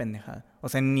jugaría esa pendejada. O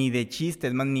sea, ni de chiste,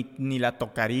 es más, ni la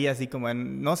tocaría así como...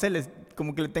 No sé,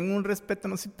 como que le tengo un respeto,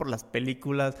 no sé, por las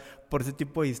películas, por ese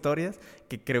tipo de historias,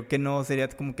 que creo que no sería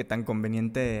como que tan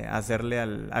conveniente hacerle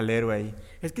al héroe ahí.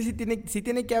 Es que sí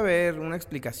tiene que haber una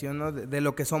explicación, ¿no? De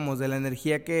lo que somos, de la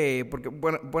energía que... Porque,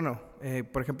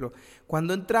 por ejemplo,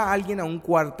 cuando entra alguien a un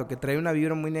cuarto que trae una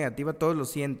vibra muy negativa, todos lo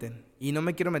sienten. Y no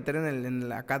me quiero meter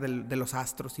acá de los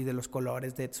astros y de los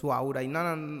colores, de su aura. Y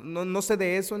no sé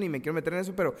de eso, ni me quiero meter en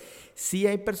eso, pero sí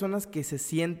hay personas que se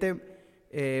sienten...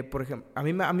 por ejemplo, a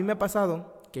mí me ha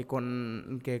pasado que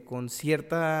con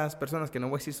ciertas personas, que no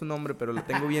voy a decir su nombre, pero lo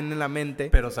tengo bien en la mente.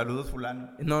 Pero saludos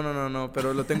fulano. No,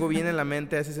 pero lo tengo bien en la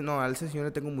mente. A ese señor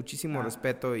le tengo muchísimo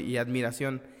respeto y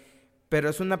admiración. Pero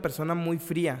es una persona muy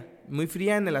fría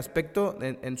en el aspecto,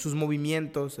 en sus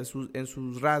movimientos, en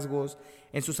sus rasgos,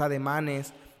 en sus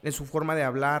ademanes, en su forma de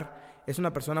hablar. Es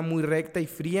una persona muy recta y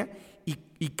fría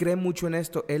y cree mucho en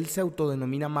esto. Él se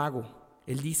autodenomina mago.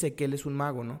 Él dice que él es un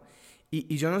mago, ¿no?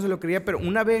 Y yo no se lo creía, pero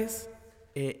una vez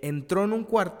entró en un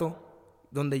cuarto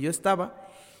donde yo estaba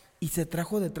y se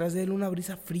trajo detrás de él una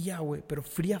brisa fría, güey, pero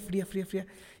fría.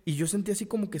 Y yo sentí así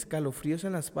como que escalofríos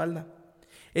en la espalda.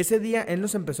 Ese día él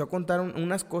nos empezó a contar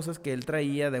unas cosas que él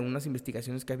traía de unas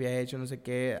investigaciones que había hecho, no sé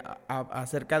qué,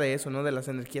 acerca de eso, ¿no? De las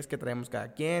energías que traemos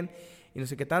cada quien y no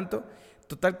sé qué tanto.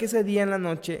 Total que ese día en la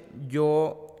noche,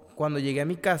 yo cuando llegué a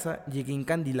mi casa, llegué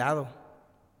encandilado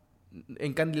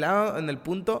en el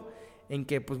punto en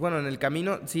que, pues bueno, en el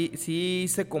camino sí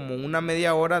hice como una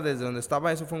media hora desde donde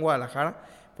estaba, eso fue en Guadalajara,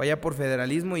 fue allá por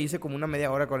Federalismo, y hice como una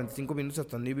media hora, 45 minutos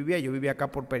hasta donde yo vivía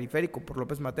acá por Periférico, por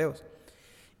López Mateos.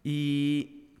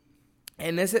 Y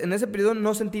en ese periodo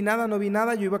no sentí nada, no vi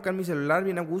nada, yo iba acá en mi celular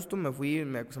bien a gusto, se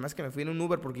me hace que me fui en un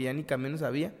Uber porque ya ni camiones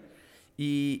había,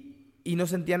 y no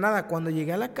sentía nada. Cuando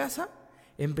llegué a la casa,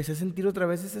 empecé a sentir otra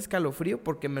vez ese escalofrío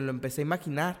porque me lo empecé a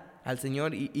imaginar al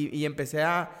señor y empecé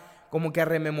como que a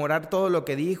rememorar todo lo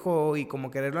que dijo y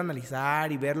como quererlo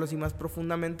analizar y verlo así más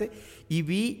profundamente, y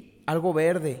vi algo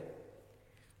verde,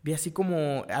 vi así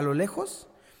como a lo lejos.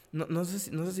 No sé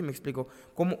si me explico.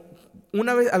 Como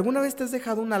 ¿alguna vez te has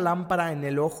dejado una lámpara en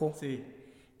el ojo? Sí.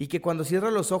 Y que cuando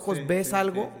cierras los ojos ves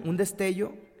algo, un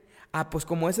destello. Ah, pues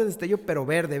como ese destello, pero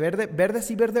verde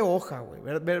así, verde hoja, güey.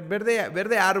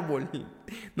 Verde árbol.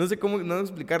 No sé cómo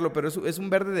explicarlo, pero es un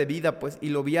verde de vida, pues. Y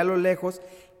lo vi a lo lejos,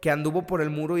 que anduvo por el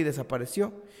muro y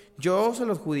desapareció. Yo se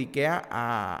lo adjudiqué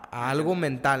a algo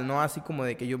mental, ¿no? Así como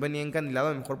de que yo venía encandilado,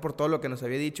 a lo mejor por todo lo que nos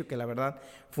había dicho, que la verdad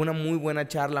fue una muy buena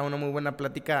charla, una muy buena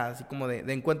plática, así como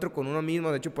de encuentro con uno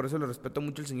mismo. De hecho, por eso lo respeto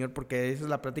mucho al señor, porque esa es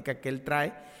la plática que él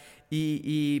trae.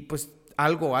 Y pues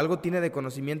algo tiene de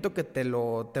conocimiento que te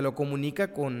lo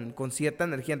comunica con cierta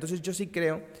energía. Entonces yo sí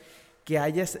creo que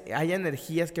haya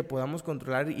energías que podamos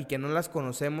controlar y que no las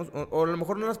conocemos, o a lo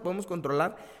mejor no las podemos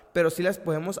controlar, pero sí las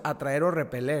podemos atraer o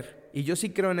repeler. Y yo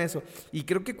sí creo en eso. Y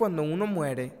creo que cuando uno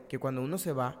muere, que cuando uno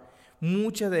se va,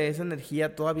 mucha de esa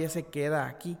energía todavía se queda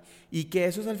aquí. Y que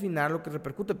eso es al final lo que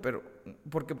repercute, pero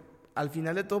porque al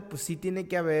final de todo, pues sí tiene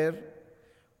que haber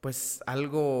pues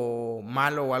algo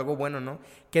malo o algo bueno, ¿no?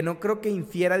 Que no creo que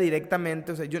infiera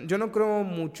directamente, o sea, yo no creo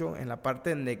mucho en la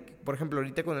parte de, por ejemplo,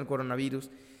 ahorita con el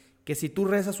coronavirus, que si tú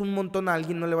rezas un montón a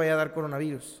alguien no le vaya a dar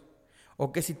coronavirus.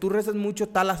 O que si tú rezas mucho,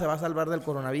 Tala se va a salvar del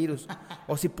coronavirus.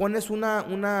 O si pones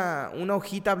una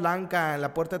hojita blanca en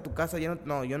la puerta de tu casa, yo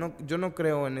no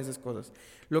creo en esas cosas.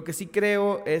 Lo que sí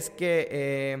creo es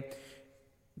que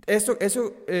eso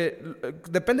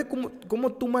depende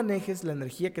cómo tú manejes la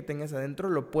energía que tengas adentro,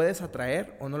 lo puedes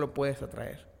atraer o no lo puedes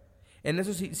atraer. En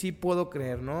eso sí puedo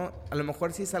creer, ¿no? A lo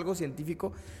mejor si es algo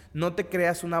científico, no te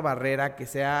creas una barrera que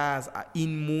seas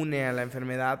inmune a la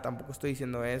enfermedad, tampoco estoy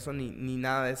diciendo eso, ni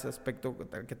nada de ese aspecto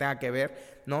que tenga que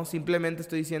ver, ¿no? Simplemente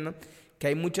estoy diciendo que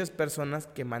hay muchas personas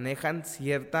que manejan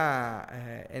cierta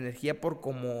energía por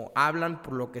cómo hablan,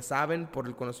 por lo que saben, por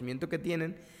el conocimiento que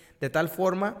tienen, de tal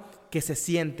forma que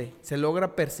se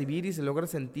logra percibir y se logra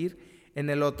sentir en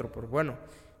el otro. Pues bueno,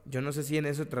 yo no sé si en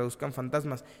eso traduzcan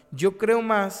fantasmas. Yo creo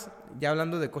más, ya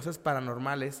hablando de cosas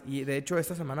paranormales, y de hecho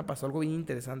esta semana pasó algo bien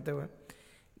interesante, güey,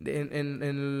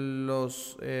 en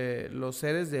los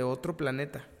seres de otro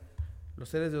planeta. Los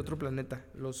seres de otro planeta.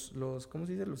 Los ¿cómo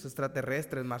se dice? Los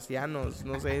extraterrestres, marcianos,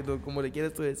 no sé, como le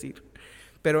quieras tú decir.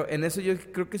 Pero en eso yo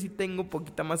creo que sí tengo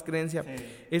poquita más creencia. Sí.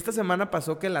 Esta semana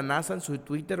pasó que la NASA en su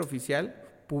Twitter oficial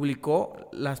publicó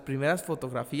las primeras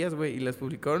fotografías, güey, y las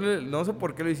publicaron, no sé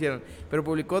por qué lo hicieron, pero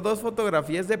publicó 2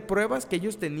 fotografías de pruebas que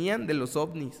ellos tenían de los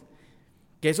ovnis.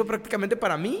 Que eso prácticamente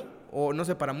para mí, o no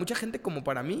sé, para mucha gente como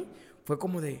para mí, fue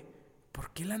como de,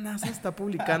 ¿por qué la NASA está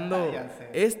publicando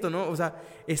esto, no? O sea,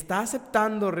 está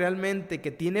aceptando realmente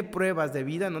que tiene pruebas de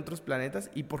vida en otros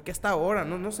planetas, ¿y por qué hasta ahora?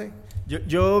 No sé.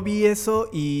 Yo vi eso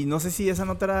y no sé si esa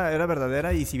nota era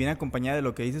verdadera y si viene acompañada de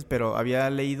lo que dices, pero había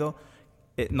leído,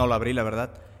 no lo abrí la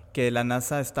verdad, que la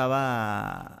NASA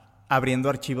estaba abriendo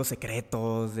archivos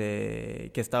secretos,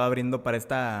 que estaba abriendo para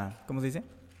esta, ¿cómo se dice?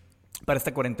 Para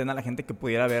esta cuarentena, la gente que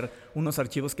pudiera ver unos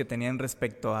archivos que tenían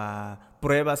respecto a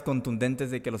pruebas contundentes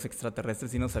de que los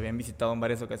extraterrestres sí nos habían visitado en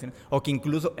varias ocasiones, o que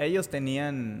incluso ellos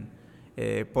tenían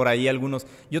por ahí algunos.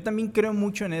 Yo también creo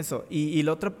mucho en eso. Y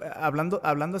lo otro, hablando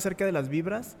acerca de las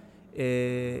vibras,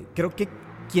 creo que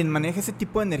quien maneja ese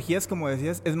tipo de energías, como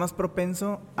decías, es más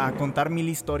propenso a contar 1000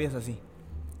 historias así.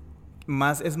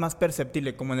 Es más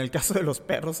perceptible, como en el caso de los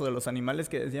perros o de los animales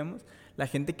que decíamos. La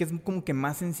gente que es como que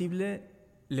más sensible,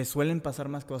 le suelen pasar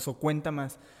más cosas o cuenta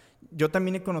más. Yo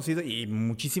también he conocido, y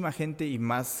muchísima gente y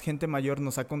más gente mayor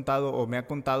nos ha contado o me ha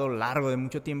contado a lo largo de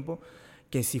mucho tiempo,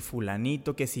 que si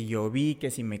fulanito, que si yo vi,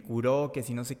 que si me curó, que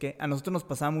si no sé qué. A nosotros nos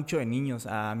pasaba mucho de niños,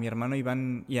 a mi hermano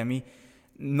Iván y a mí.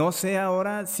 No sé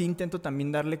ahora, sí intento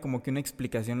también darle como que una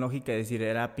explicación lógica, decir,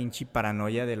 era pinche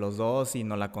paranoia de los dos y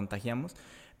nos la contagiamos.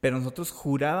 Pero nosotros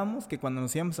jurábamos que cuando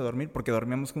nos íbamos a dormir, porque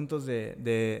dormíamos juntos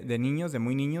de niños, de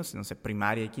muy niños, no sé,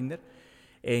 primaria y kinder,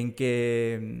 en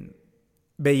que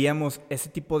veíamos ese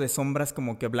tipo de sombras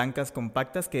como que blancas,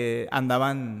 compactas, que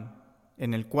andaban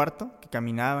en el cuarto, que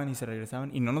caminaban y se regresaban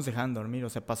y no nos dejaban dormir. O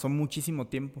sea, pasó muchísimo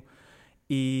tiempo.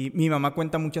 Y mi mamá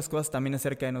cuenta muchas cosas también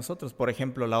acerca de nosotros. Por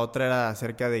ejemplo, la otra era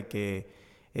acerca de que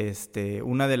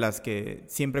una de las que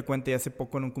siempre cuenta, y hace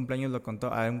poco en un cumpleaños lo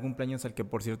contó, a un cumpleaños al que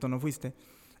por cierto no fuiste,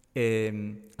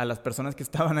 a las personas que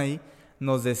estaban ahí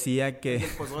nos decía que... El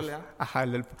pozole, ¿ah? Ajá,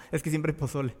 es que siempre hay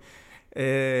pozole.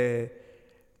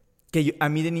 A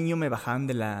mí de niño me bajaban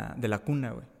de la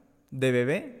cuna, güey. De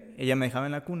bebé, ella me dejaba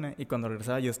en la cuna y cuando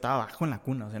regresaba yo estaba abajo en la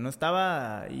cuna. O sea, no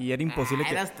estaba... Y era imposible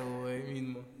que... Eras tú, güey,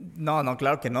 mismo. No,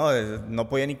 claro que no. No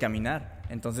podía ni caminar.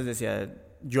 Entonces decía...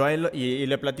 Yo a él, y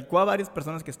le platicó a varias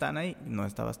personas que estaban ahí. No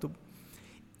estabas tú.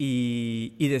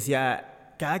 Y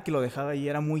decía... Cada que lo dejaba ahí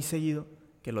era muy seguido.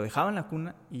 Que lo dejaba en la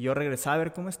cuna y yo regresaba a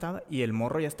ver cómo estaba y el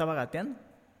morro ya estaba gateando.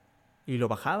 Y lo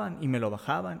bajaban, y me lo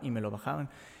bajaban, y me lo bajaban.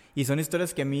 Y son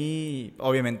historias que a mí,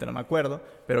 obviamente no me acuerdo,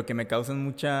 pero que me causan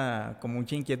mucha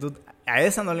inquietud. A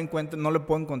esa no le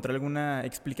puedo encontrar alguna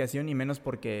explicación, y menos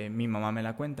porque mi mamá me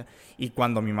la cuenta. Y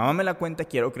cuando mi mamá me la cuenta,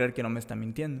 quiero creer que no me está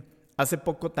mintiendo. Hace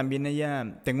poco también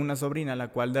tengo una sobrina, la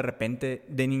cual de repente,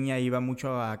 de niña, iba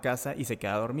mucho a casa y se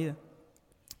quedaba dormida.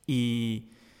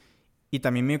 Y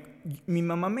también mi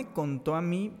mamá me contó a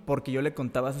mí porque yo le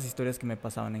contaba esas historias que me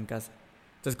pasaban en casa.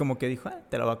 Entonces como que dijo,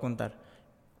 te la voy a contar.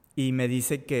 Y me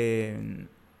dice que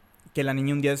la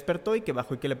niña un día despertó y que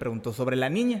bajó y que le preguntó sobre la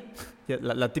niña.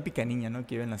 La típica niña, ¿no?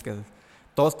 Que vive en las casas.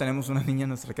 Todos tenemos una niña en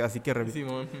nuestra casa, así que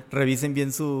revisen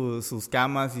bien sus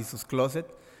camas y sus closets.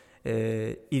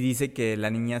 Y dice que la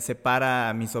niña se para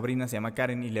a mi sobrina, se llama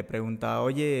Karen, y le pregunta,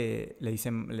 oye, le dice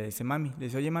mami. Le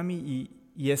dice, oye, mami,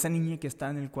 ¿y esa niña que está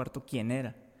en el cuarto, quién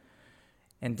era?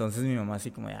 Entonces mi mamá así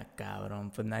como,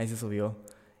 cabrón, pues nadie se subió.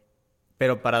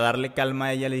 Pero para darle calma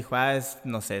a ella le dijo, es,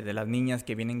 no sé, de las niñas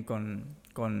que vienen con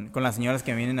las señoras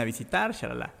que me vienen a visitar,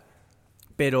 shalala.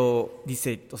 Pero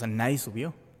dice, o sea, nadie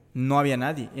subió. No había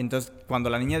nadie. Entonces,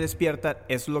 cuando la niña despierta,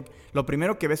 es lo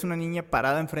primero que ve es una niña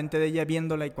parada enfrente de ella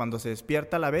viéndola, y cuando se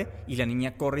despierta la ve y la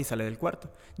niña corre y sale del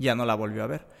cuarto. Ya no la volvió a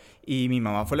ver. Y mi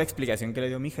mamá fue la explicación que le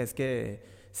dio mi hija, es que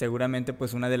seguramente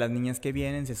pues una de las niñas que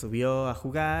vienen se subió a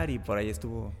jugar y por ahí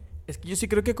estuvo. Es que yo sí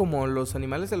creo que como los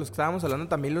animales de los que estábamos hablando,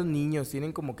 también los niños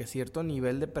tienen como que cierto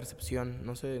nivel de percepción.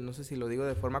 No sé si lo digo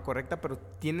de forma correcta, pero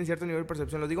tienen cierto nivel de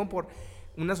percepción. Lo digo por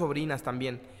unas sobrinas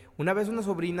también. Una vez una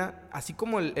sobrina, así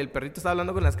como el perrito estaba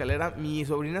hablando con la escalera, mi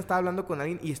sobrina estaba hablando con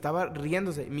alguien y estaba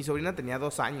riéndose. Mi sobrina tenía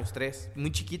 2 años, 3,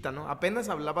 muy chiquita, ¿no? Apenas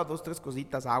hablaba 2, 3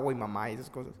 cositas, agua y mamá y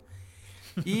esas cosas.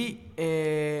 Y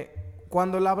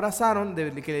cuando la abrazaron,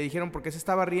 que le dijeron por qué se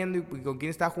estaba riendo y con quién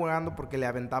estaba jugando, porque le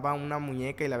aventaba una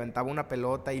muñeca y le aventaba una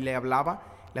pelota y le hablaba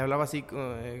así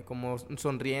como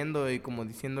sonriendo y como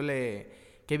diciéndole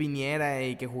que viniera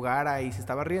y que jugara, y se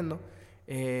estaba riendo,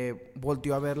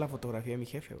 volteó a ver la fotografía de mi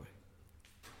jefe, güey.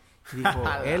 Y dijo,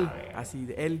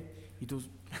 él. Y tú,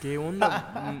 ¿qué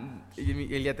onda?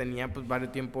 Él ya tenía pues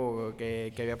varios tiempo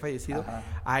que había fallecido. Ajá.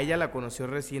 A ella la conoció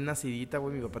recién nacidita,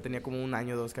 güey. Mi papá tenía como 1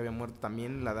 año o 2 que había muerto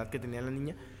también, la edad que tenía la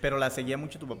niña. ¿Pero la seguía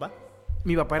mucho tu papá?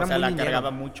 Mi papá era muy niñero. La cargaba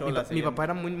mucho. Mi papá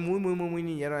era muy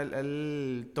niñero.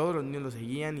 Él, todos los niños lo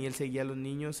seguían y él seguía a los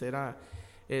niños.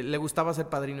 Le gustaba ser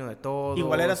padrino de todos.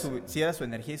 Igual sí era su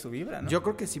energía y su vibra, ¿no? Yo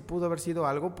creo que sí pudo haber sido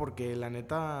algo, porque la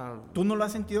neta... ¿Tú no lo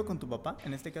has sentido con tu papá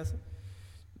en este caso?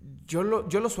 Yo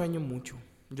lo sueño mucho.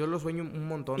 Yo lo sueño un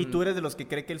montón. ¿Y tú eres de los que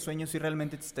cree que el sueño sí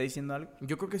realmente te está diciendo algo?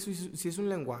 Yo creo que sí es un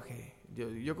lenguaje.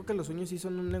 Yo creo que los sueños sí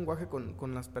son un lenguaje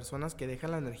con las personas que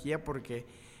dejan la energía, porque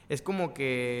es como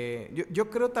que... Yo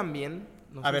creo también...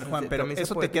 No a ver, Juan, pero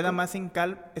 ¿eso te queda más en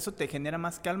calma? ¿Eso te genera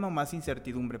más calma o más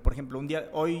incertidumbre? Por ejemplo, un día,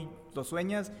 hoy lo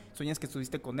sueñas que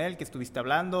estuviste con él, que estuviste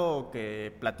hablando, o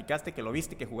que platicaste, que lo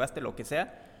viste, que jugaste, lo que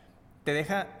sea.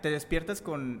 ¿Te despiertas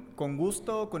con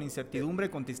gusto, con incertidumbre,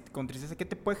 con tristeza? ¿Qué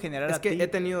te puede generar a ti? Es que he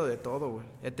tenido de todo, güey.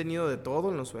 He tenido de todo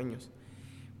en los sueños.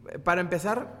 Para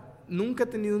empezar, nunca he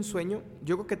tenido un sueño.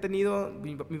 Yo creo que he tenido...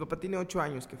 Mi papá tiene 8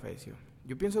 años que falleció.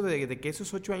 Yo pienso de que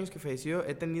esos 8 años que falleció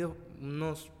he tenido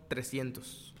unos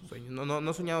 300 sueños. No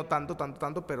he soñado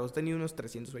tanto, pero he tenido unos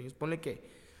 300 sueños. Ponle que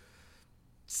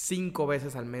 5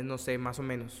 veces al mes, no sé, más o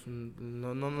menos.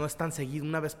 No es tan seguido,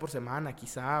 una vez por semana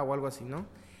quizá o algo así, ¿no?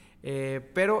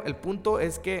 Pero el punto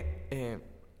es que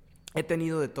he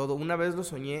tenido de todo. Una vez lo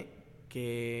soñé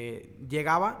que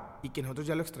llegaba y que nosotros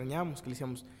ya lo extrañábamos, que le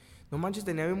decíamos, no manches,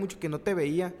 tenía mucho que no te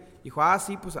veía. Dijo,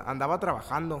 sí, pues andaba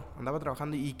trabajando.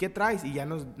 ¿Y qué traes? Y ya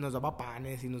nos daba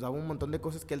panes y nos daba un montón de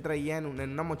cosas que él traía en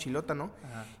una mochilota, ¿no?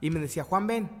 Ajá. Y me decía, Juan,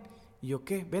 ven. Y yo,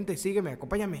 ¿qué? Vente, sígueme,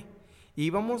 acompáñame. Y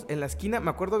íbamos en la esquina, me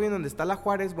acuerdo bien donde está la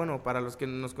Juárez. Bueno, para los que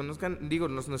nos conozcan,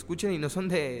 nos escuchen y no son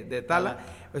de Tala,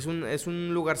 es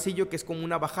un lugarcillo que es como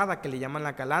una bajada que le llaman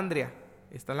la Calandria.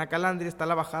 Está en la Calandria, está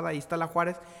la bajada, ahí está la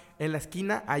Juárez. En la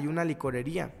esquina hay una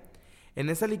licorería. En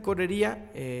esa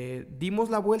licorería dimos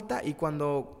la vuelta, y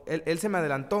cuando él se me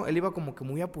adelantó, él iba como que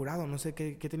muy apurado, no sé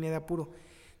qué tenía de apuro.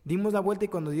 Dimos la vuelta, y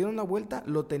cuando dieron la vuelta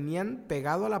lo tenían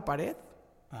pegado a la pared.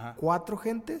 Ajá. 4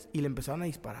 gentes, y le empezaron a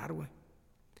disparar, güey.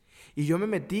 Y yo me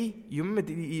metí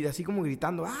y así como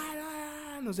gritando,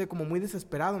 no sé, como muy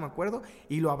desesperado, me acuerdo,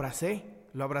 y lo abracé,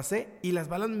 y las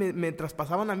balas me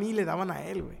traspasaban a mí y le daban a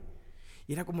él, güey.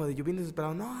 Y era como de yo bien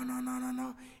desesperado,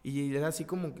 no. Y era así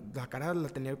como, la cara la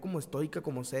tenía como estoica,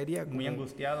 como seria. Muy como...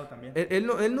 angustiado también. Él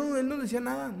no decía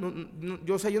nada.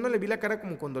 Yo no le vi la cara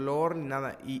como con dolor ni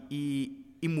nada.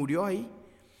 Y murió ahí.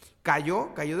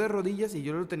 Cayó de rodillas, y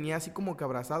yo lo tenía así como que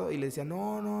abrazado. Y le decía,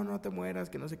 no te mueras,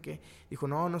 que no sé qué. Dijo,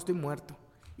 no estoy muerto.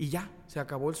 Y ya, se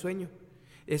acabó el sueño.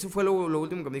 Eso fue lo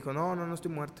último que me dijo, no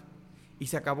estoy muerto. Y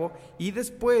se acabó. Y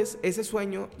después, ese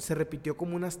sueño se repitió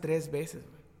como unas 3 veces,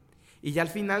 güey. Y ya al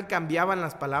final cambiaban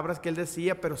las palabras que él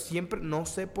decía, pero siempre, no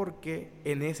sé por qué,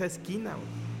 en esa esquina, güey.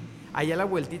 Allá a la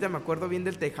vueltita, me acuerdo bien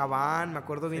del tejabán, me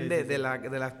acuerdo bien de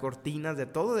las cortinas, de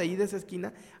todo de ahí, de esa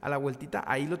esquina, a la vueltita,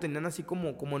 ahí lo tenían así como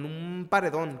en un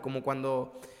paredón, como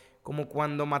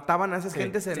cuando mataban a esas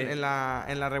gentes en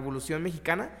la Revolución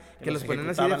Mexicana, que los ponían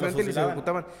así de frente y los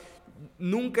ejecutaban.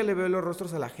 Nunca le veo los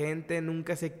rostros a la gente,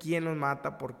 nunca sé quién los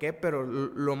mata, por qué, pero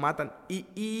lo matan.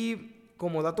 Y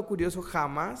como dato curioso,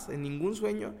 jamás, en ningún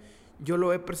sueño, yo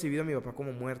lo he percibido a mi papá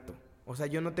como muerto. O sea,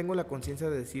 yo no tengo la conciencia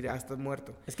de decir, estás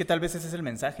muerto. Es que tal vez ese es el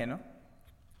mensaje, ¿no?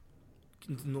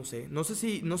 No sé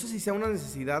si sea una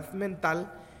necesidad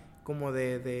mental como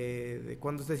de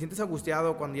cuando te sientes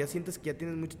angustiado, cuando ya sientes que ya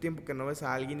tienes mucho tiempo que no ves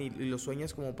a alguien y lo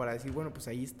sueñas como para decir, bueno, pues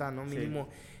ahí está, ¿no?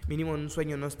 Mínimo en un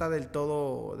sueño, no está de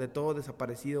todo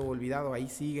desaparecido o olvidado, ahí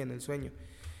sigue en el sueño.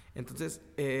 Entonces,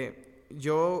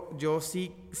 yo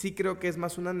sí creo que es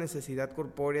más una necesidad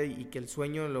corpórea y que el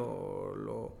sueño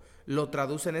lo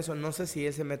traduce en eso. No sé si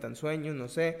él se meta en sueños, no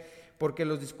sé, porque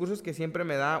los discursos que siempre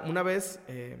me da, una vez,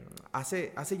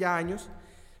 hace ya años,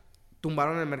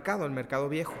 tumbaron el mercado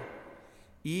viejo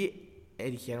y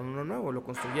erigieron uno nuevo, lo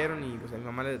construyeron y pues,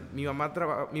 mi mamá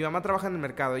trabaja en el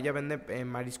mercado, ella vende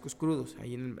mariscos crudos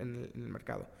ahí en el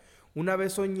mercado. Una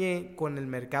vez soñé con el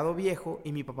mercado viejo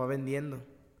y mi papá vendiendo.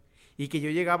 Y que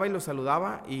yo llegaba y lo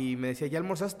saludaba y me decía, ¿ya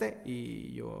almorzaste?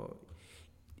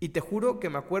 Y te juro que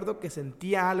me acuerdo que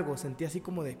sentía algo, sentía así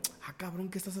como de, cabrón,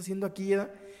 ¿qué estás haciendo aquí?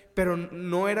 Pero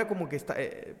no era como que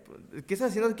 ¿qué estás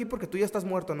haciendo aquí? Porque tú ya estás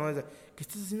muerto, ¿no? ¿Qué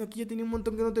estás haciendo aquí? Ya tenía un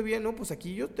montón que no te veía. No, pues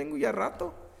aquí yo tengo ya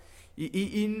rato.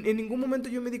 Y en ningún momento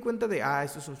yo me di cuenta de,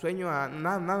 esto es un sueño,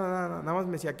 nada más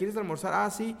me decía, ¿quieres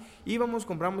almorzar? Sí, íbamos,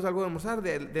 compramos algo de almorzar,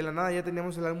 de la nada ya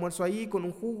teníamos el almuerzo ahí con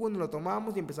un jugo, nos lo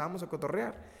tomábamos y empezábamos a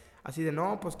cotorrear. Así de,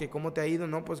 no, pues que cómo te ha ido,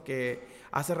 no, pues que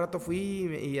hace rato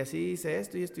fui y así hice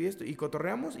esto y esto y esto, y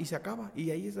cotorreamos y se acaba, y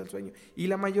ahí está el sueño. Y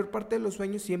la mayor parte de los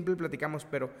sueños siempre platicamos,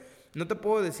 pero no te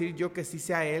puedo decir yo que sí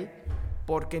sea él,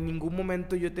 porque en ningún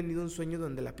momento yo he tenido un sueño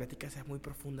donde la plática sea muy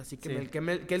profunda, así que, que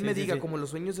él me diga, como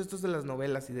los sueños estos de las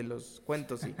novelas y de los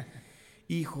cuentos, ¿sí?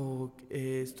 Hijo,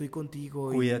 estoy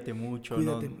contigo. Cuídate mucho.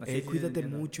 Cuídate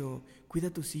mucho. Cuida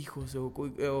a tus hijos.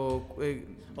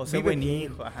 O sea buen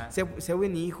hijo. Ajá. Sea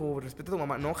buen hijo. Respeta a tu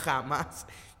mamá. No, jamás.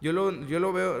 Yo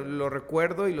lo veo, lo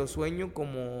recuerdo y lo sueño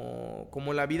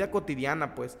como la vida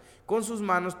cotidiana, pues. Con sus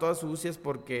manos todas sucias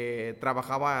porque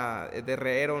trabajaba de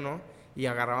herrero, ¿no? Y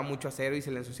agarraba mucho acero y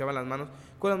se le ensuciaban las manos.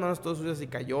 Con las manos todas sucias y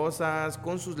callosas.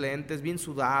 Con sus lentes, bien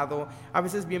sudado. A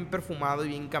veces bien perfumado y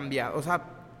bien cambiado. O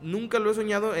sea, nunca lo he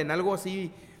soñado en algo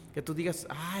así que tú digas,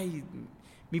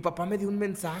 mi papá me dio un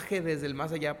mensaje desde el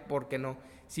más allá, ¿por qué no?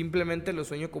 Simplemente lo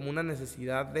sueño como una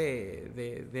necesidad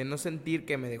de no sentir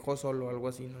que me dejó solo o algo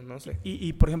así, no sé.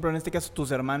 Y por ejemplo, en este caso, tus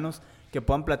hermanos que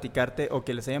puedan platicarte o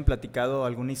que les hayan platicado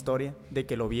alguna historia de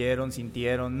que lo vieron,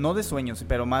 sintieron, no de sueños,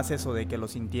 pero más eso de que lo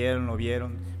sintieron, lo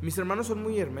vieron. Mis hermanos son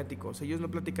muy herméticos, ellos no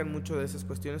platican mucho de esas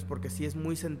cuestiones porque sí es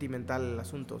muy sentimental el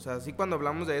asunto. O sea, sí cuando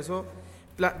hablamos de eso,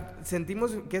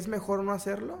 sentimos que es mejor no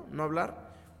hacerlo, no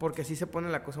hablar, porque sí se pone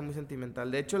la cosa muy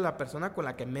sentimental. De hecho, la persona con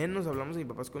la que menos hablamos de mi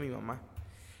papá es con mi mamá.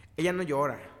 Ella no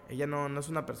llora, ella no es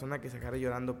una persona que se agarre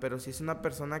llorando, pero sí es una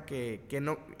persona que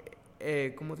no,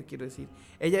 ¿cómo te quiero decir?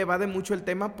 Ella evade mucho el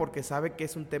tema porque sabe que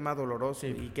es un tema doloroso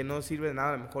y que no sirve de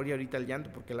nada, a lo mejor y ahorita el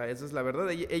llanto, porque esa es la verdad.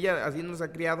 Ella así nos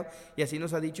ha criado y así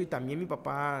nos ha dicho, y también mi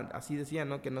papá así decía,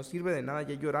 ¿no? Que no sirve de nada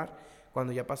ya llorar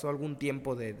cuando ya pasó algún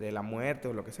tiempo de la muerte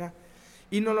o lo que sea.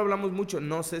 Y no lo hablamos mucho.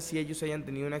 No sé si ellos hayan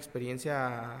tenido una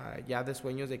experiencia ya de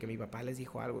sueños de que mi papá les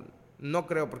dijo algo. No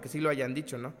creo, porque sí lo hayan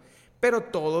dicho, ¿no? Pero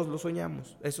todos lo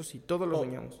soñamos. Eso sí, todos lo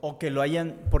soñamos. O que lo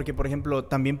hayan... Porque, por ejemplo,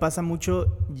 también pasa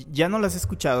mucho... Ya no las he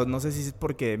escuchado. No sé si es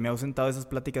porque me he ausentado de esas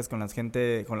pláticas con la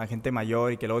gente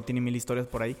mayor y que luego tiene 1000 historias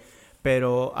por ahí.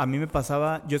 Pero a mí me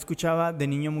pasaba... Yo escuchaba de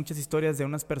niño muchas historias de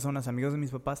unas personas, amigos de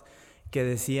mis papás, que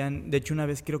decían... De hecho, una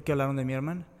vez creo que hablaron de mi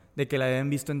hermana. De que la habían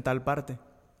visto en tal parte.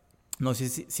 No sé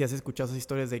si has escuchado esas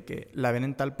historias de que la ven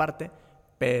en tal parte,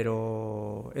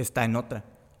 pero está en otra.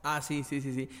 Sí.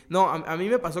 No, a mí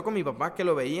me pasó con mi papá que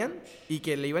lo veían y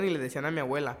que le iban y le decían a mi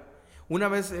abuela. Una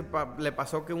vez le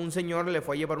pasó que un señor le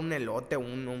fue a llevar un elote,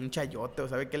 un chayote, o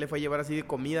sabe qué le fue a llevar así de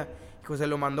comida. Dijo, se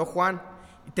lo mandó Juan.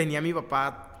 Y tenía a mi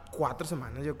papá 4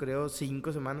 semanas, yo creo,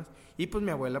 5 semanas. Y pues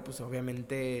mi abuela, pues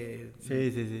obviamente...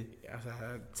 Sí. O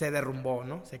sea, se derrumbó,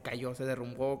 ¿no? Se cayó, se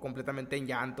derrumbó completamente en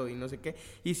llanto y no sé qué.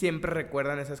 Y siempre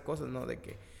recuerdan esas cosas, ¿no? De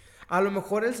que a lo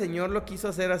mejor el señor lo quiso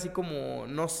hacer así como...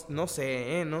 No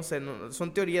sé,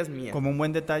 son teorías mías. ¿Como un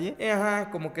buen detalle?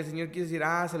 Como que el señor quiso decir,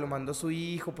 se lo mandó su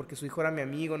hijo porque su hijo era mi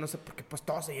amigo, no sé, porque pues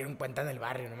todos se dieron cuenta en el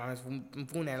barrio, no mames, fue un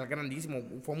funeral grandísimo,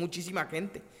 fue muchísima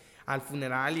gente. Al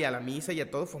funeral y a la misa y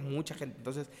a todo fue mucha gente.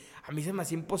 Entonces, a mí se me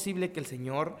hacía imposible que el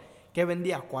señor que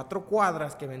vendía 4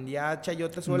 cuadras, que vendía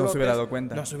chayotes o elotes, no se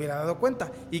hubiera dado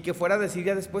cuenta. Y que fuera a decir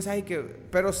ya después,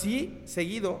 pero sí,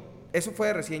 seguido, eso fue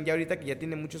de recién, ya ahorita que ya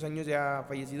tiene muchos años ya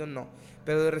fallecido, no.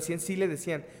 Pero de recién sí le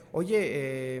decían,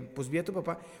 oye, pues vi a tu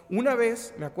papá. Una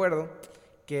vez, me acuerdo,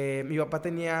 que mi papá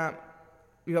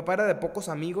era de pocos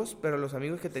amigos, pero los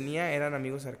amigos que tenía eran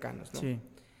amigos cercanos, ¿no? Sí.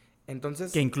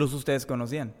 Entonces, que incluso ustedes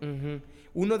conocían. Uh-huh.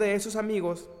 Uno de esos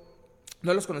amigos,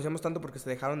 no los conocíamos tanto porque se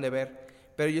dejaron de ver,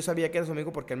 pero yo sabía que era su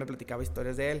amigo porque él me platicaba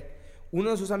historias de él.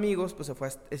 uno de sus amigos, pues no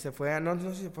sé si se fue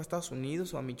a Estados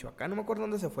Unidos o a Michoacán, no me acuerdo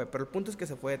dónde se fue, pero el punto es que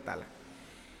se fue de Tala.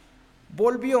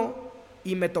 Volvió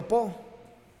y me topó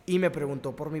y me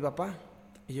preguntó por mi papá.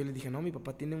 Y yo le dije, no, mi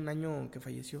papá tiene 1 año que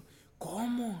falleció.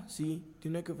 ¿Cómo? Sí,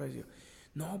 tiene 1 año que falleció.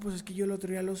 No, pues es que yo el otro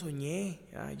día lo soñé.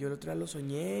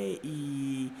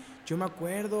 Y yo me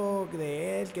acuerdo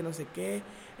de él, que no sé qué.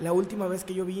 La última vez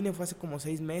que yo vine fue hace como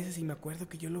 6 meses y me acuerdo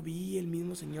que yo lo vi, el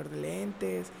mismo señor de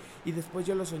lentes. Y después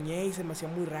yo lo soñé y se me hacía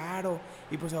muy raro.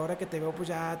 Y pues ahora que te veo, pues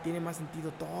ya tiene más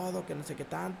sentido todo, que no sé qué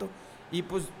tanto. Y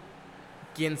pues,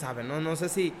 quién sabe, ¿no? No sé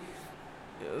si...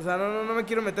 O sea, no me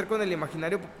quiero meter con el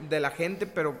imaginario de la gente,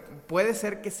 pero puede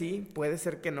ser que sí, puede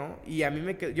ser que no. Y a mí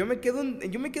yo me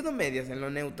quedo medias en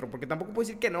lo neutro, porque tampoco puedo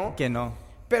decir que no. Que no.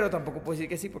 Pero tampoco puedo decir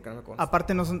que sí, porque no me consta.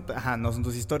 Aparte no son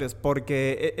tus historias,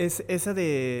 porque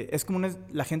es como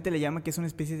la gente le llama que es una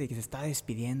especie de que se está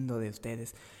despidiendo de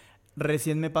ustedes.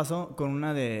 Recién me pasó con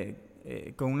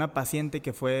una paciente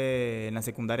que fue en la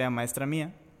secundaria maestra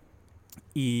mía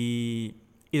y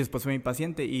después fue mi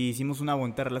paciente y hicimos una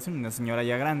bonita relación, una señora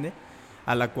ya grande,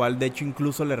 a la cual de hecho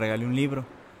incluso le regalé un libro,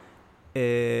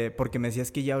 porque me decía,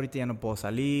 es que ya ahorita ya no puedo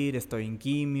salir, estoy en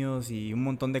quimios y un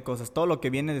montón de cosas, todo lo que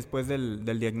viene después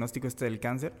del diagnóstico del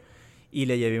cáncer, y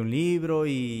le llevé un libro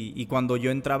y cuando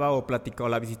yo entraba o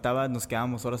la visitaba, nos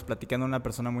quedábamos horas platicando, una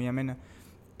persona muy amena.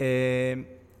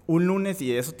 Un lunes,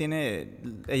 y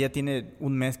ella tiene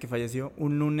 1 mes que falleció,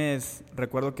 un lunes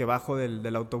recuerdo que bajo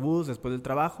del autobús después del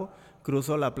trabajo,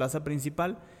 cruzo la plaza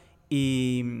principal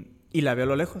y la veo a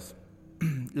lo lejos.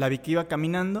 La vi que iba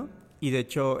caminando y de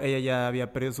hecho ella ya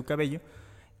había perdido su cabello,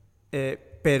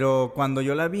 pero cuando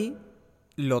yo la vi,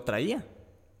 lo traía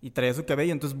y traía su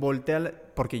cabello, entonces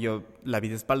voltea, porque yo la vi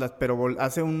de espaldas, pero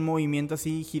hace un movimiento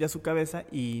así, gira su cabeza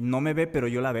y no me ve, pero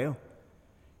yo la veo.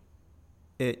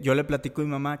 Yo le platico a mi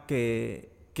mamá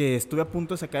que estuve a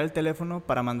punto de sacar el teléfono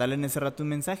para mandarle en ese rato un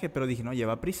mensaje, pero dije, no,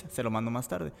 lleva prisa, se lo mando más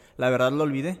tarde. La verdad lo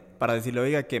olvidé, para decirle,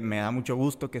 oiga, que me da mucho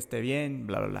gusto, que esté bien,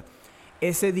 bla, bla, bla.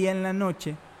 Ese día en la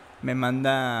noche me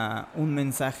manda un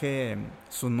mensaje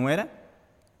su nuera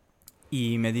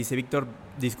y me dice, Víctor,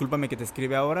 discúlpame que te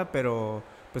escribe ahora, pero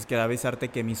pues quería avisarte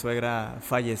que mi suegra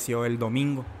falleció el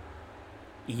domingo.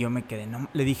 Y yo me quedé, no,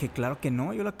 le dije, claro que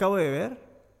no, yo la acabo de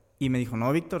ver. Y me dijo,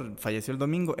 no, Víctor, falleció el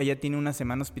domingo. Ella tiene 1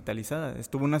 semana hospitalizada.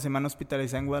 Estuvo 1 semana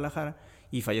hospitalizada en Guadalajara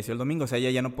y falleció el domingo. O sea, ella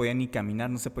ya no podía ni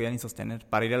caminar, no se podía ni sostener.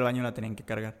 Para ir al baño la tenían que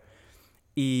cargar.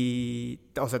 Y,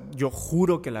 o sea, yo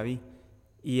juro que la vi.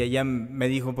 Y ella me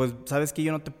dijo, pues, sabes que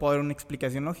yo no te puedo dar una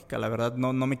explicación lógica. La verdad,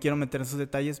 no me quiero meter en esos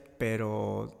detalles,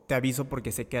 pero te aviso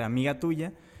porque sé que era amiga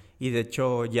tuya. Y de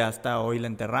hecho, ya hasta hoy la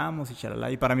enterramos y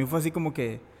chalala. Y para mí fue así como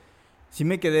que... Sí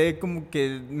me quedé como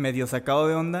que medio sacado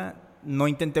de onda. No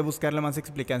intenté buscarle más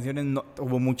explicaciones.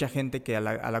 Hubo mucha gente a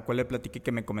la cual le platiqué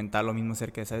que me comentaba lo mismo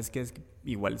acerca de, ¿sabes qué? Es que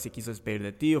igual se quiso despedir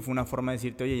de ti o fue una forma de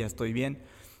decirte, oye, ya estoy bien.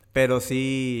 Pero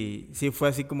sí fue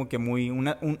así como que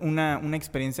una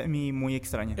experiencia a mí muy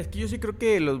extraña. Es que yo sí creo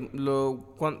que,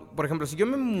 por ejemplo, si yo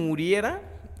me muriera,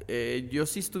 yo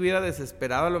sí estuviera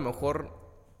desesperado a lo mejor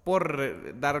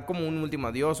por dar como un último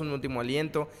adiós, un último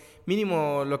aliento,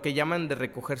 mínimo lo que llaman de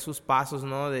recoger sus pasos,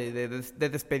 ¿no? De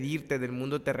despedirte del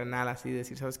mundo terrenal, así,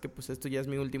 decir, ¿sabes qué? Pues esto ya es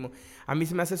mi último. A mí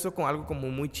se me hace eso como algo como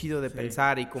muy chido de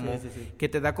pensar y como que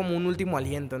te da como un último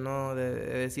aliento, ¿no? De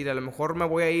decir, a lo mejor me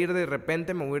voy a ir de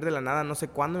repente, me voy a ir de la nada, no sé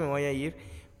cuándo me voy a ir,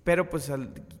 pero pues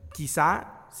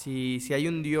quizá si hay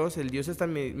un Dios, el Dios es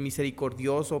tan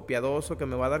misericordioso, piadoso, que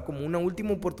me va a dar como una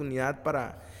última oportunidad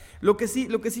para... Lo que sí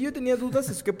yo tenía dudas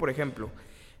es que, por ejemplo...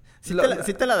 ¿Sí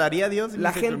te la daría Dios?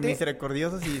 La gente...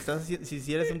 Misericordioso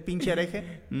si eres un pinche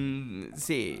hereje.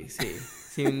 Sí,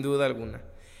 sin duda alguna.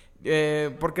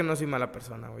 Porque no soy mala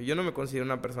persona, güey. Yo no me considero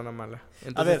una persona mala.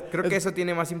 Entonces, creo que eso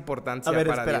tiene más importancia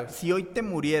para Dios. Si hoy te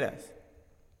murieras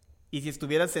y si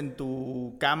estuvieras en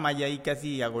tu cama ya ahí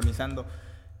casi agonizando...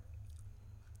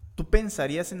 ¿Tú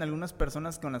pensarías en algunas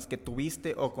personas con las que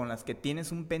tuviste o con las que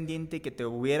tienes un pendiente que te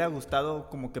hubiera gustado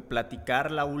como que platicar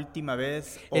la última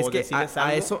vez? ¿O es que decirles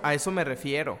algo? a eso me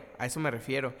refiero.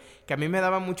 Que a mí me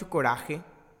daba mucho coraje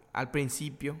al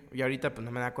principio. Y ahorita pues no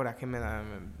me da coraje, me da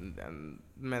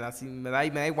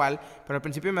igual. Pero al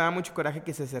principio me daba mucho coraje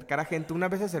que se acercara gente. Una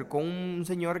vez se acercó un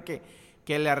señor que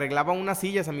le arreglaba unas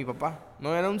sillas a mi papá.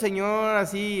 No, era un señor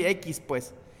así X,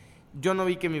 pues. Yo no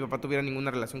vi que mi papá tuviera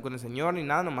ninguna relación con el señor ni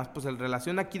nada, nomás pues la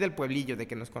relación aquí del pueblillo, de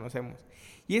que nos conocemos.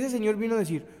 Y ese señor vino a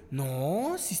decir,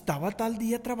 no, si estaba tal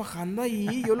día trabajando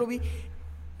ahí, yo lo vi.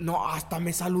 No, hasta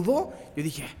me saludó. Yo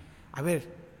dije, a ver,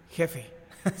 jefe,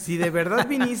 si de verdad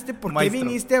viniste, ¿por qué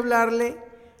viniste a hablarle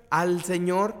al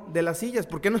señor de las sillas.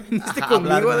 ¿Por qué no viniste Ajá,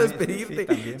 conmigo a hablarme. despedirte? Sí,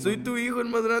 también, Soy mamá. tu hijo, el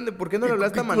más grande. ¿Por qué no le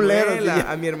hablaste a culero, Manuela, sí.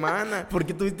 a mi hermana? ¿Por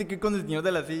qué tuviste que ir con el señor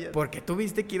de las sillas? ¿Por qué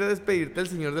tuviste que ir a despedirte al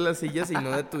señor de las sillas y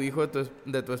no de tu hijo,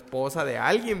 de tu esposa, de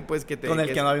alguien, pues, que te... Con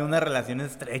el que no había una relación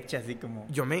estrecha, así como...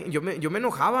 Yo me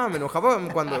enojaba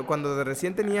cuando de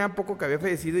recién tenía poco que había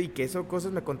fallecido y que esas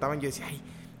cosas me contaban. Yo decía, ay,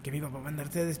 que mi papá va a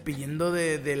andarte despidiendo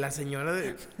de la señora.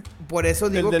 Por eso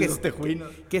digo los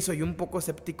tejuinos. que soy un poco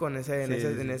escéptico en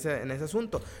ese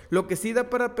asunto. Lo que sí da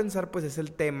para pensar, pues, es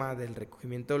el tema del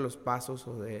recogimiento de los pasos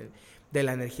o de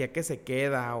la energía que se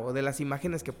queda o de las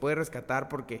imágenes que puede rescatar.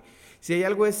 Porque si hay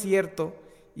algo es cierto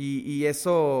y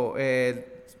eso...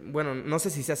 bueno, no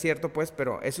sé si sea cierto, pues,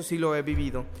 pero eso sí lo he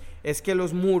vivido. Es que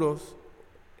los muros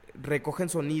recogen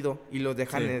sonido y los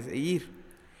dejan ir.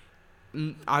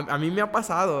 A mí me ha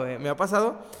pasado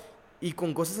y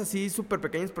con cosas así súper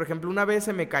pequeñas. Por ejemplo, una vez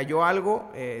se me cayó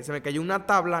algo, se me cayó una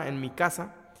tabla en mi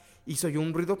casa y se oyó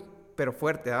un ruido, pero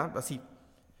fuerte, ¿verdad? Así,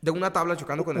 de una tabla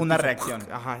chocando con el una piso. reacción.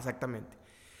 Ajá, exactamente.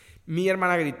 Mi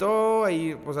hermana gritó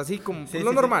y pues así como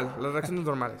normal, las reacciones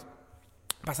normales.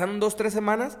 Pasaron 2-3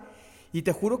 semanas y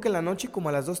te juro que en la noche, como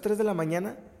a las 2-3 de la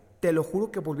mañana, te lo juro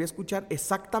que volví a escuchar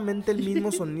exactamente el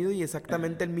mismo sonido y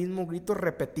exactamente el mismo grito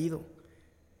repetido.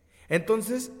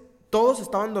 Entonces, todos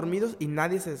estaban dormidos y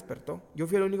nadie se despertó. Yo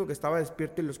fui el único que estaba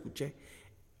despierto y lo escuché.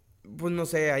 Pues no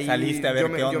sé, ahí... Saliste a ver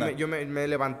qué onda. Yo me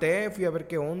levanté, fui a ver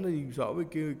qué onda y ¿sabe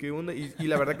qué onda? Y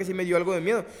la verdad que sí me dio algo de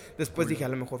miedo. Después dije, a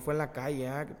lo mejor fue en la calle.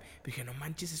 Dije, no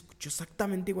manches, se escuchó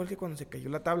exactamente igual que cuando se cayó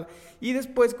la tabla. Y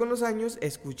después, con los años,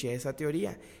 escuché esa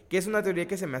teoría. Que es una teoría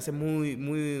que se me hace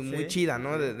muy chida,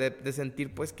 ¿no? De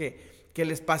sentir, pues, que el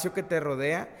espacio que te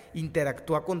rodea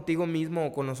interactúa contigo mismo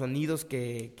o con los sonidos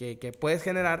que puedes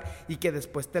generar y que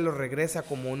después te lo regresa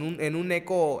como en un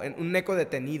eco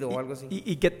detenido o algo así.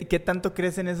 ¿Y qué tanto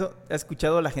crees en eso? ¿Has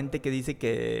escuchado a la gente que dice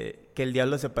que el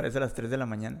diablo se aparece a las 3 de la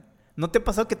mañana? ¿No te ha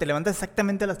pasado que te levantas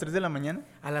exactamente a las 3 de la mañana?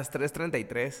 A las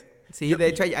 3:33. Sí, de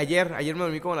hecho, ayer me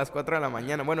dormí como a las 4 de la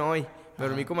mañana. Bueno, hoy me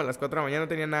dormí como a las 4 de la mañana, no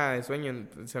tenía nada de sueño.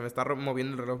 Se me está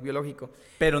moviendo el reloj biológico.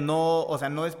 Pero no, o sea,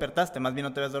 no despertaste, más bien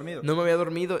no te habías dormido. No me había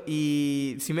dormido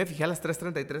y sí me fijé a las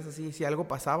 3:33 así, si algo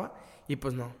pasaba y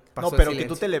pues no, pasó No, pero el que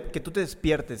silencio. tú te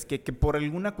despiertes, que por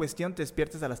alguna cuestión te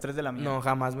despiertes a las 3 de la mañana. No,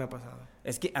 jamás me ha pasado.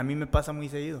 Es que a mí me pasa muy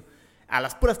seguido. A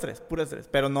las puras 3.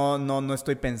 Pero no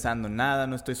estoy pensando en nada,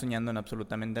 no estoy soñando en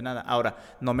absolutamente nada. Ahora,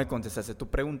 no me contestaste tu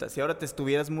pregunta. Si ahora te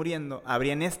estuvieras muriendo,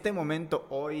 habría en este momento,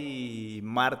 hoy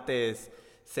lunes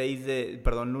 6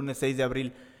 de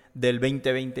abril del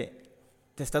 2020,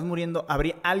 te estás muriendo,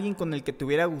 ¿habría alguien con el que te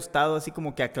hubiera gustado así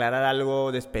como que aclarar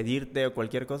algo, despedirte o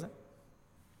cualquier cosa?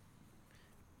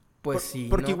 Pues sí,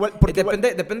 porque ¿no? igual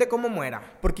Depende cómo muera.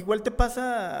 Porque igual te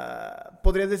pasa,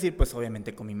 podrías decir, pues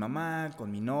obviamente con mi mamá, con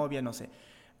mi novia, no sé.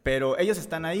 Pero ellos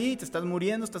están ahí, te estás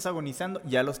muriendo, estás agonizando,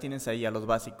 ya los tienes ahí, a los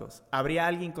básicos. ¿Habría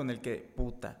alguien con el que,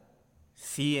 puta,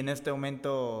 sí, en este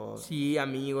momento... Sí,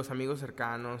 amigos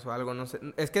cercanos o algo, no sé.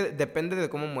 Es que depende de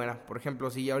cómo muera. Por ejemplo,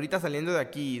 si ahorita saliendo de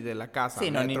aquí, de la casa, Sí,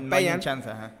 me atropellan, no hay ni chance,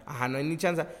 ajá. Ajá, no hay ni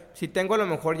chance. Si tengo a lo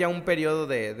mejor ya un periodo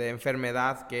de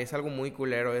enfermedad, que es algo muy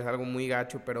culero, es algo muy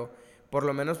gacho, pero por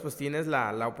lo menos pues tienes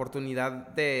la oportunidad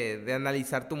de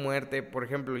analizar tu muerte. Por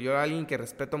ejemplo, yo a alguien que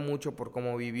respeto mucho por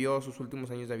cómo vivió sus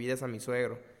últimos años de vida es a mi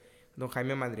suegro, don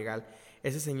Jaime Madrigal.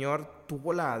 Ese señor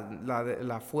tuvo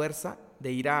la fuerza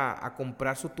de ir a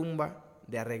comprar su tumba,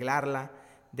 de arreglarla,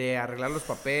 de arreglar los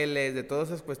papeles, de todas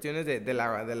esas cuestiones de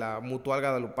la Mutual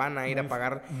Guadalupana, ir a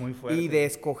pagar muy fuerte. Y de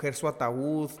escoger su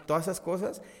ataúd, todas esas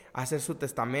cosas, hacer su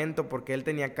testamento, porque él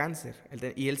tenía cáncer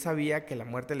y él sabía que la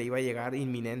muerte le iba a llegar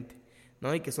inminente,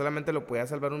 ¿no? Y que solamente lo podía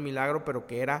salvar un milagro, pero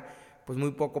que era pues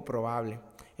muy poco probable.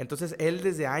 Entonces él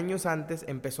desde años antes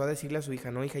empezó a decirle a su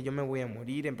hija, no hija, yo me voy a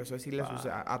morir, empezó a decirle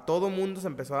a todo mundo, se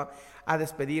empezó a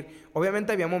despedir.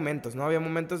 Obviamente había momentos, ¿no? Había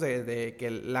momentos de que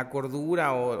la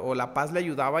cordura o la paz le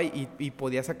ayudaba y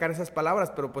podía sacar esas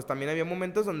palabras, pero pues también había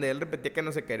momentos donde él repetía que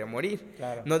no se quería morir.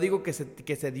 Claro. No digo que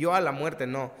se dio a la muerte,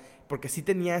 no, porque sí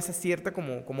tenía esa cierta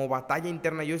como batalla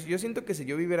interna. Yo siento que si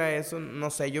yo viviera eso, no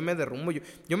sé, yo me derrumbo,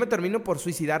 yo me termino por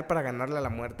suicidar para ganarle a la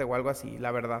muerte o algo así,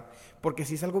 la verdad, porque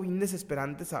sí es algo bien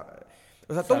desesperante.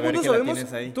 O sea, todo el mundo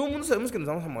sabemos que nos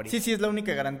vamos a morir. Sí, es la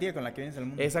única garantía con la que vienes al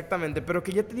mundo. Exactamente, pero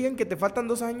que ya te digan que te faltan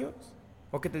 2 años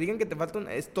o que te digan que te faltan,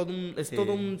 es todo un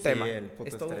tema.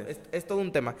 Es todo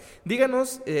un tema.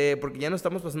 Díganos, porque ya nos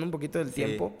estamos pasando un poquito del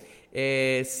tiempo,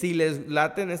 si les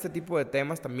laten este tipo de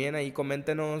temas también, ahí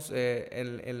coméntenos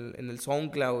en el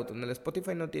SoundCloud, en el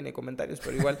Spotify no tiene comentarios,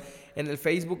 pero igual en el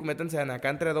Facebook, métanse en Acá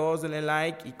Entre Dos, denle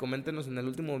like y coméntenos en el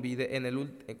último video,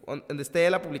 donde esté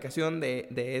la publicación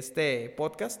de este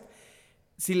podcast.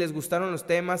 si les gustaron los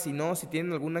temas, si no, si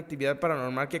tienen alguna actividad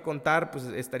paranormal que contar, pues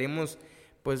estaríamos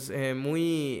pues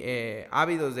muy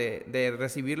ávidos de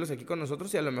recibirlos aquí con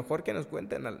nosotros y a lo mejor que nos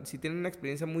cuenten, si tienen una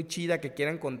experiencia muy chida que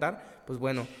quieran contar, pues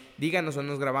bueno, díganos o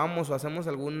nos grabamos o hacemos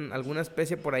alguna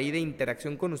especie por ahí de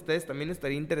interacción con ustedes, también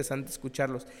estaría interesante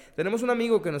escucharlos. Tenemos un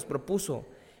amigo que nos propuso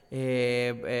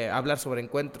hablar sobre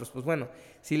encuentros, pues bueno,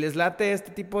 si les late este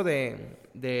tipo de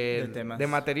temas, de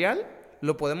material,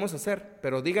 lo podemos hacer,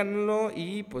 pero díganlo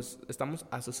y pues estamos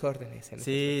a sus órdenes.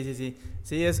 Sí,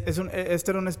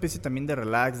 esto era una especie también de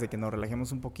relax, de que nos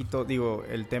relajemos un poquito. Digo,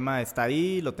 el tema está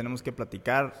ahí, lo tenemos que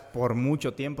platicar por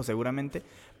mucho tiempo seguramente,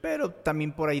 pero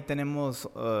también por ahí tenemos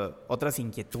otras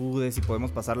inquietudes y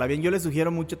podemos pasarla bien. Yo les sugiero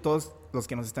mucho a todos los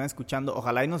que nos están escuchando,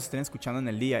 ojalá y nos estén escuchando en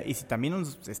el día, y si también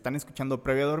nos están escuchando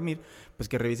previo a dormir, pues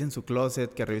que revisen su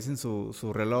closet, que revisen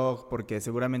su reloj, porque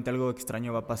seguramente algo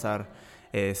extraño va a pasar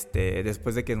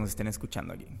después de que nos estén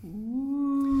escuchando aquí.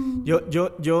 Yo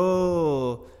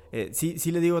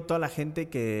sí le digo a toda la gente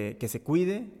que se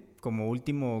cuide. Como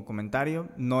último comentario,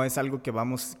 no es algo que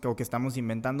estamos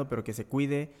inventando, pero que se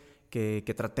cuide,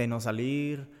 que trate de no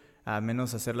salir, a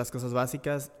menos hacer las cosas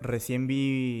básicas. Recién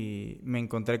me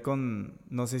encontré con,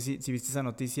 no sé si viste esa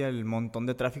noticia, el montón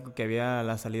de tráfico que había a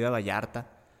la salida a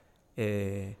Vallarta.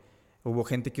 Hubo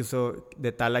gente que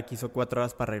de Tala que hizo 4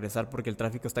 horas para regresar porque el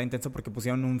tráfico está intenso, porque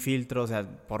pusieron un filtro. O sea,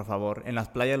 por favor, en las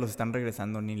playas los están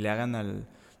regresando, ni le hagan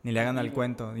al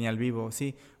cuento, ni al vivo,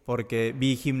 sí, porque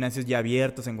vi gimnasios ya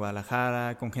abiertos en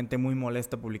Guadalajara, con gente muy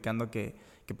molesta publicando que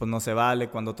pues no se vale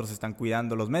cuando otros están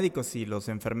cuidando, los médicos y los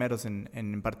enfermeros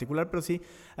en particular, pero sí,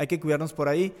 hay que cuidarnos por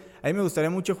ahí. A mí me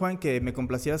gustaría mucho, Juan, que me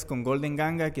complacieras con Golden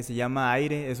Ganga, que se llama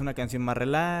Aire, es una canción más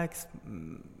relax,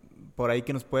 por ahí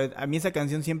que nos puede... A mí esa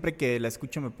canción siempre que la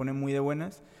escucho me pone muy de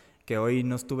buenas, que hoy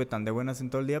no estuve tan de buenas en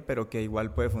todo el día, pero que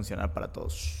igual puede funcionar para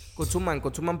todos.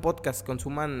 Consuman podcast,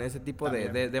 consuman ese tipo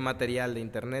de material de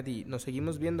internet y nos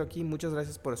seguimos viendo aquí. Muchas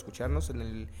gracias por escucharnos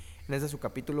en este su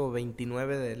capítulo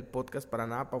 29 del podcast para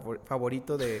nada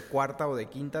favorito, de cuarta o de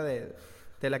quinta, de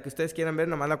la que ustedes quieran ver,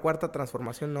 nomás la cuarta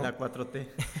transformación, ¿no? La 4T.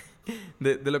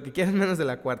 de lo que quieran menos de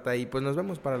la cuarta, y pues nos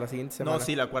vemos para la siguiente semana. No,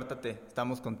 sí, la cuarta T.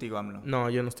 Estamos contigo, AMLO. No,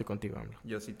 yo no estoy contigo, AMLO.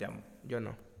 Yo sí te amo. Yo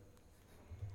no.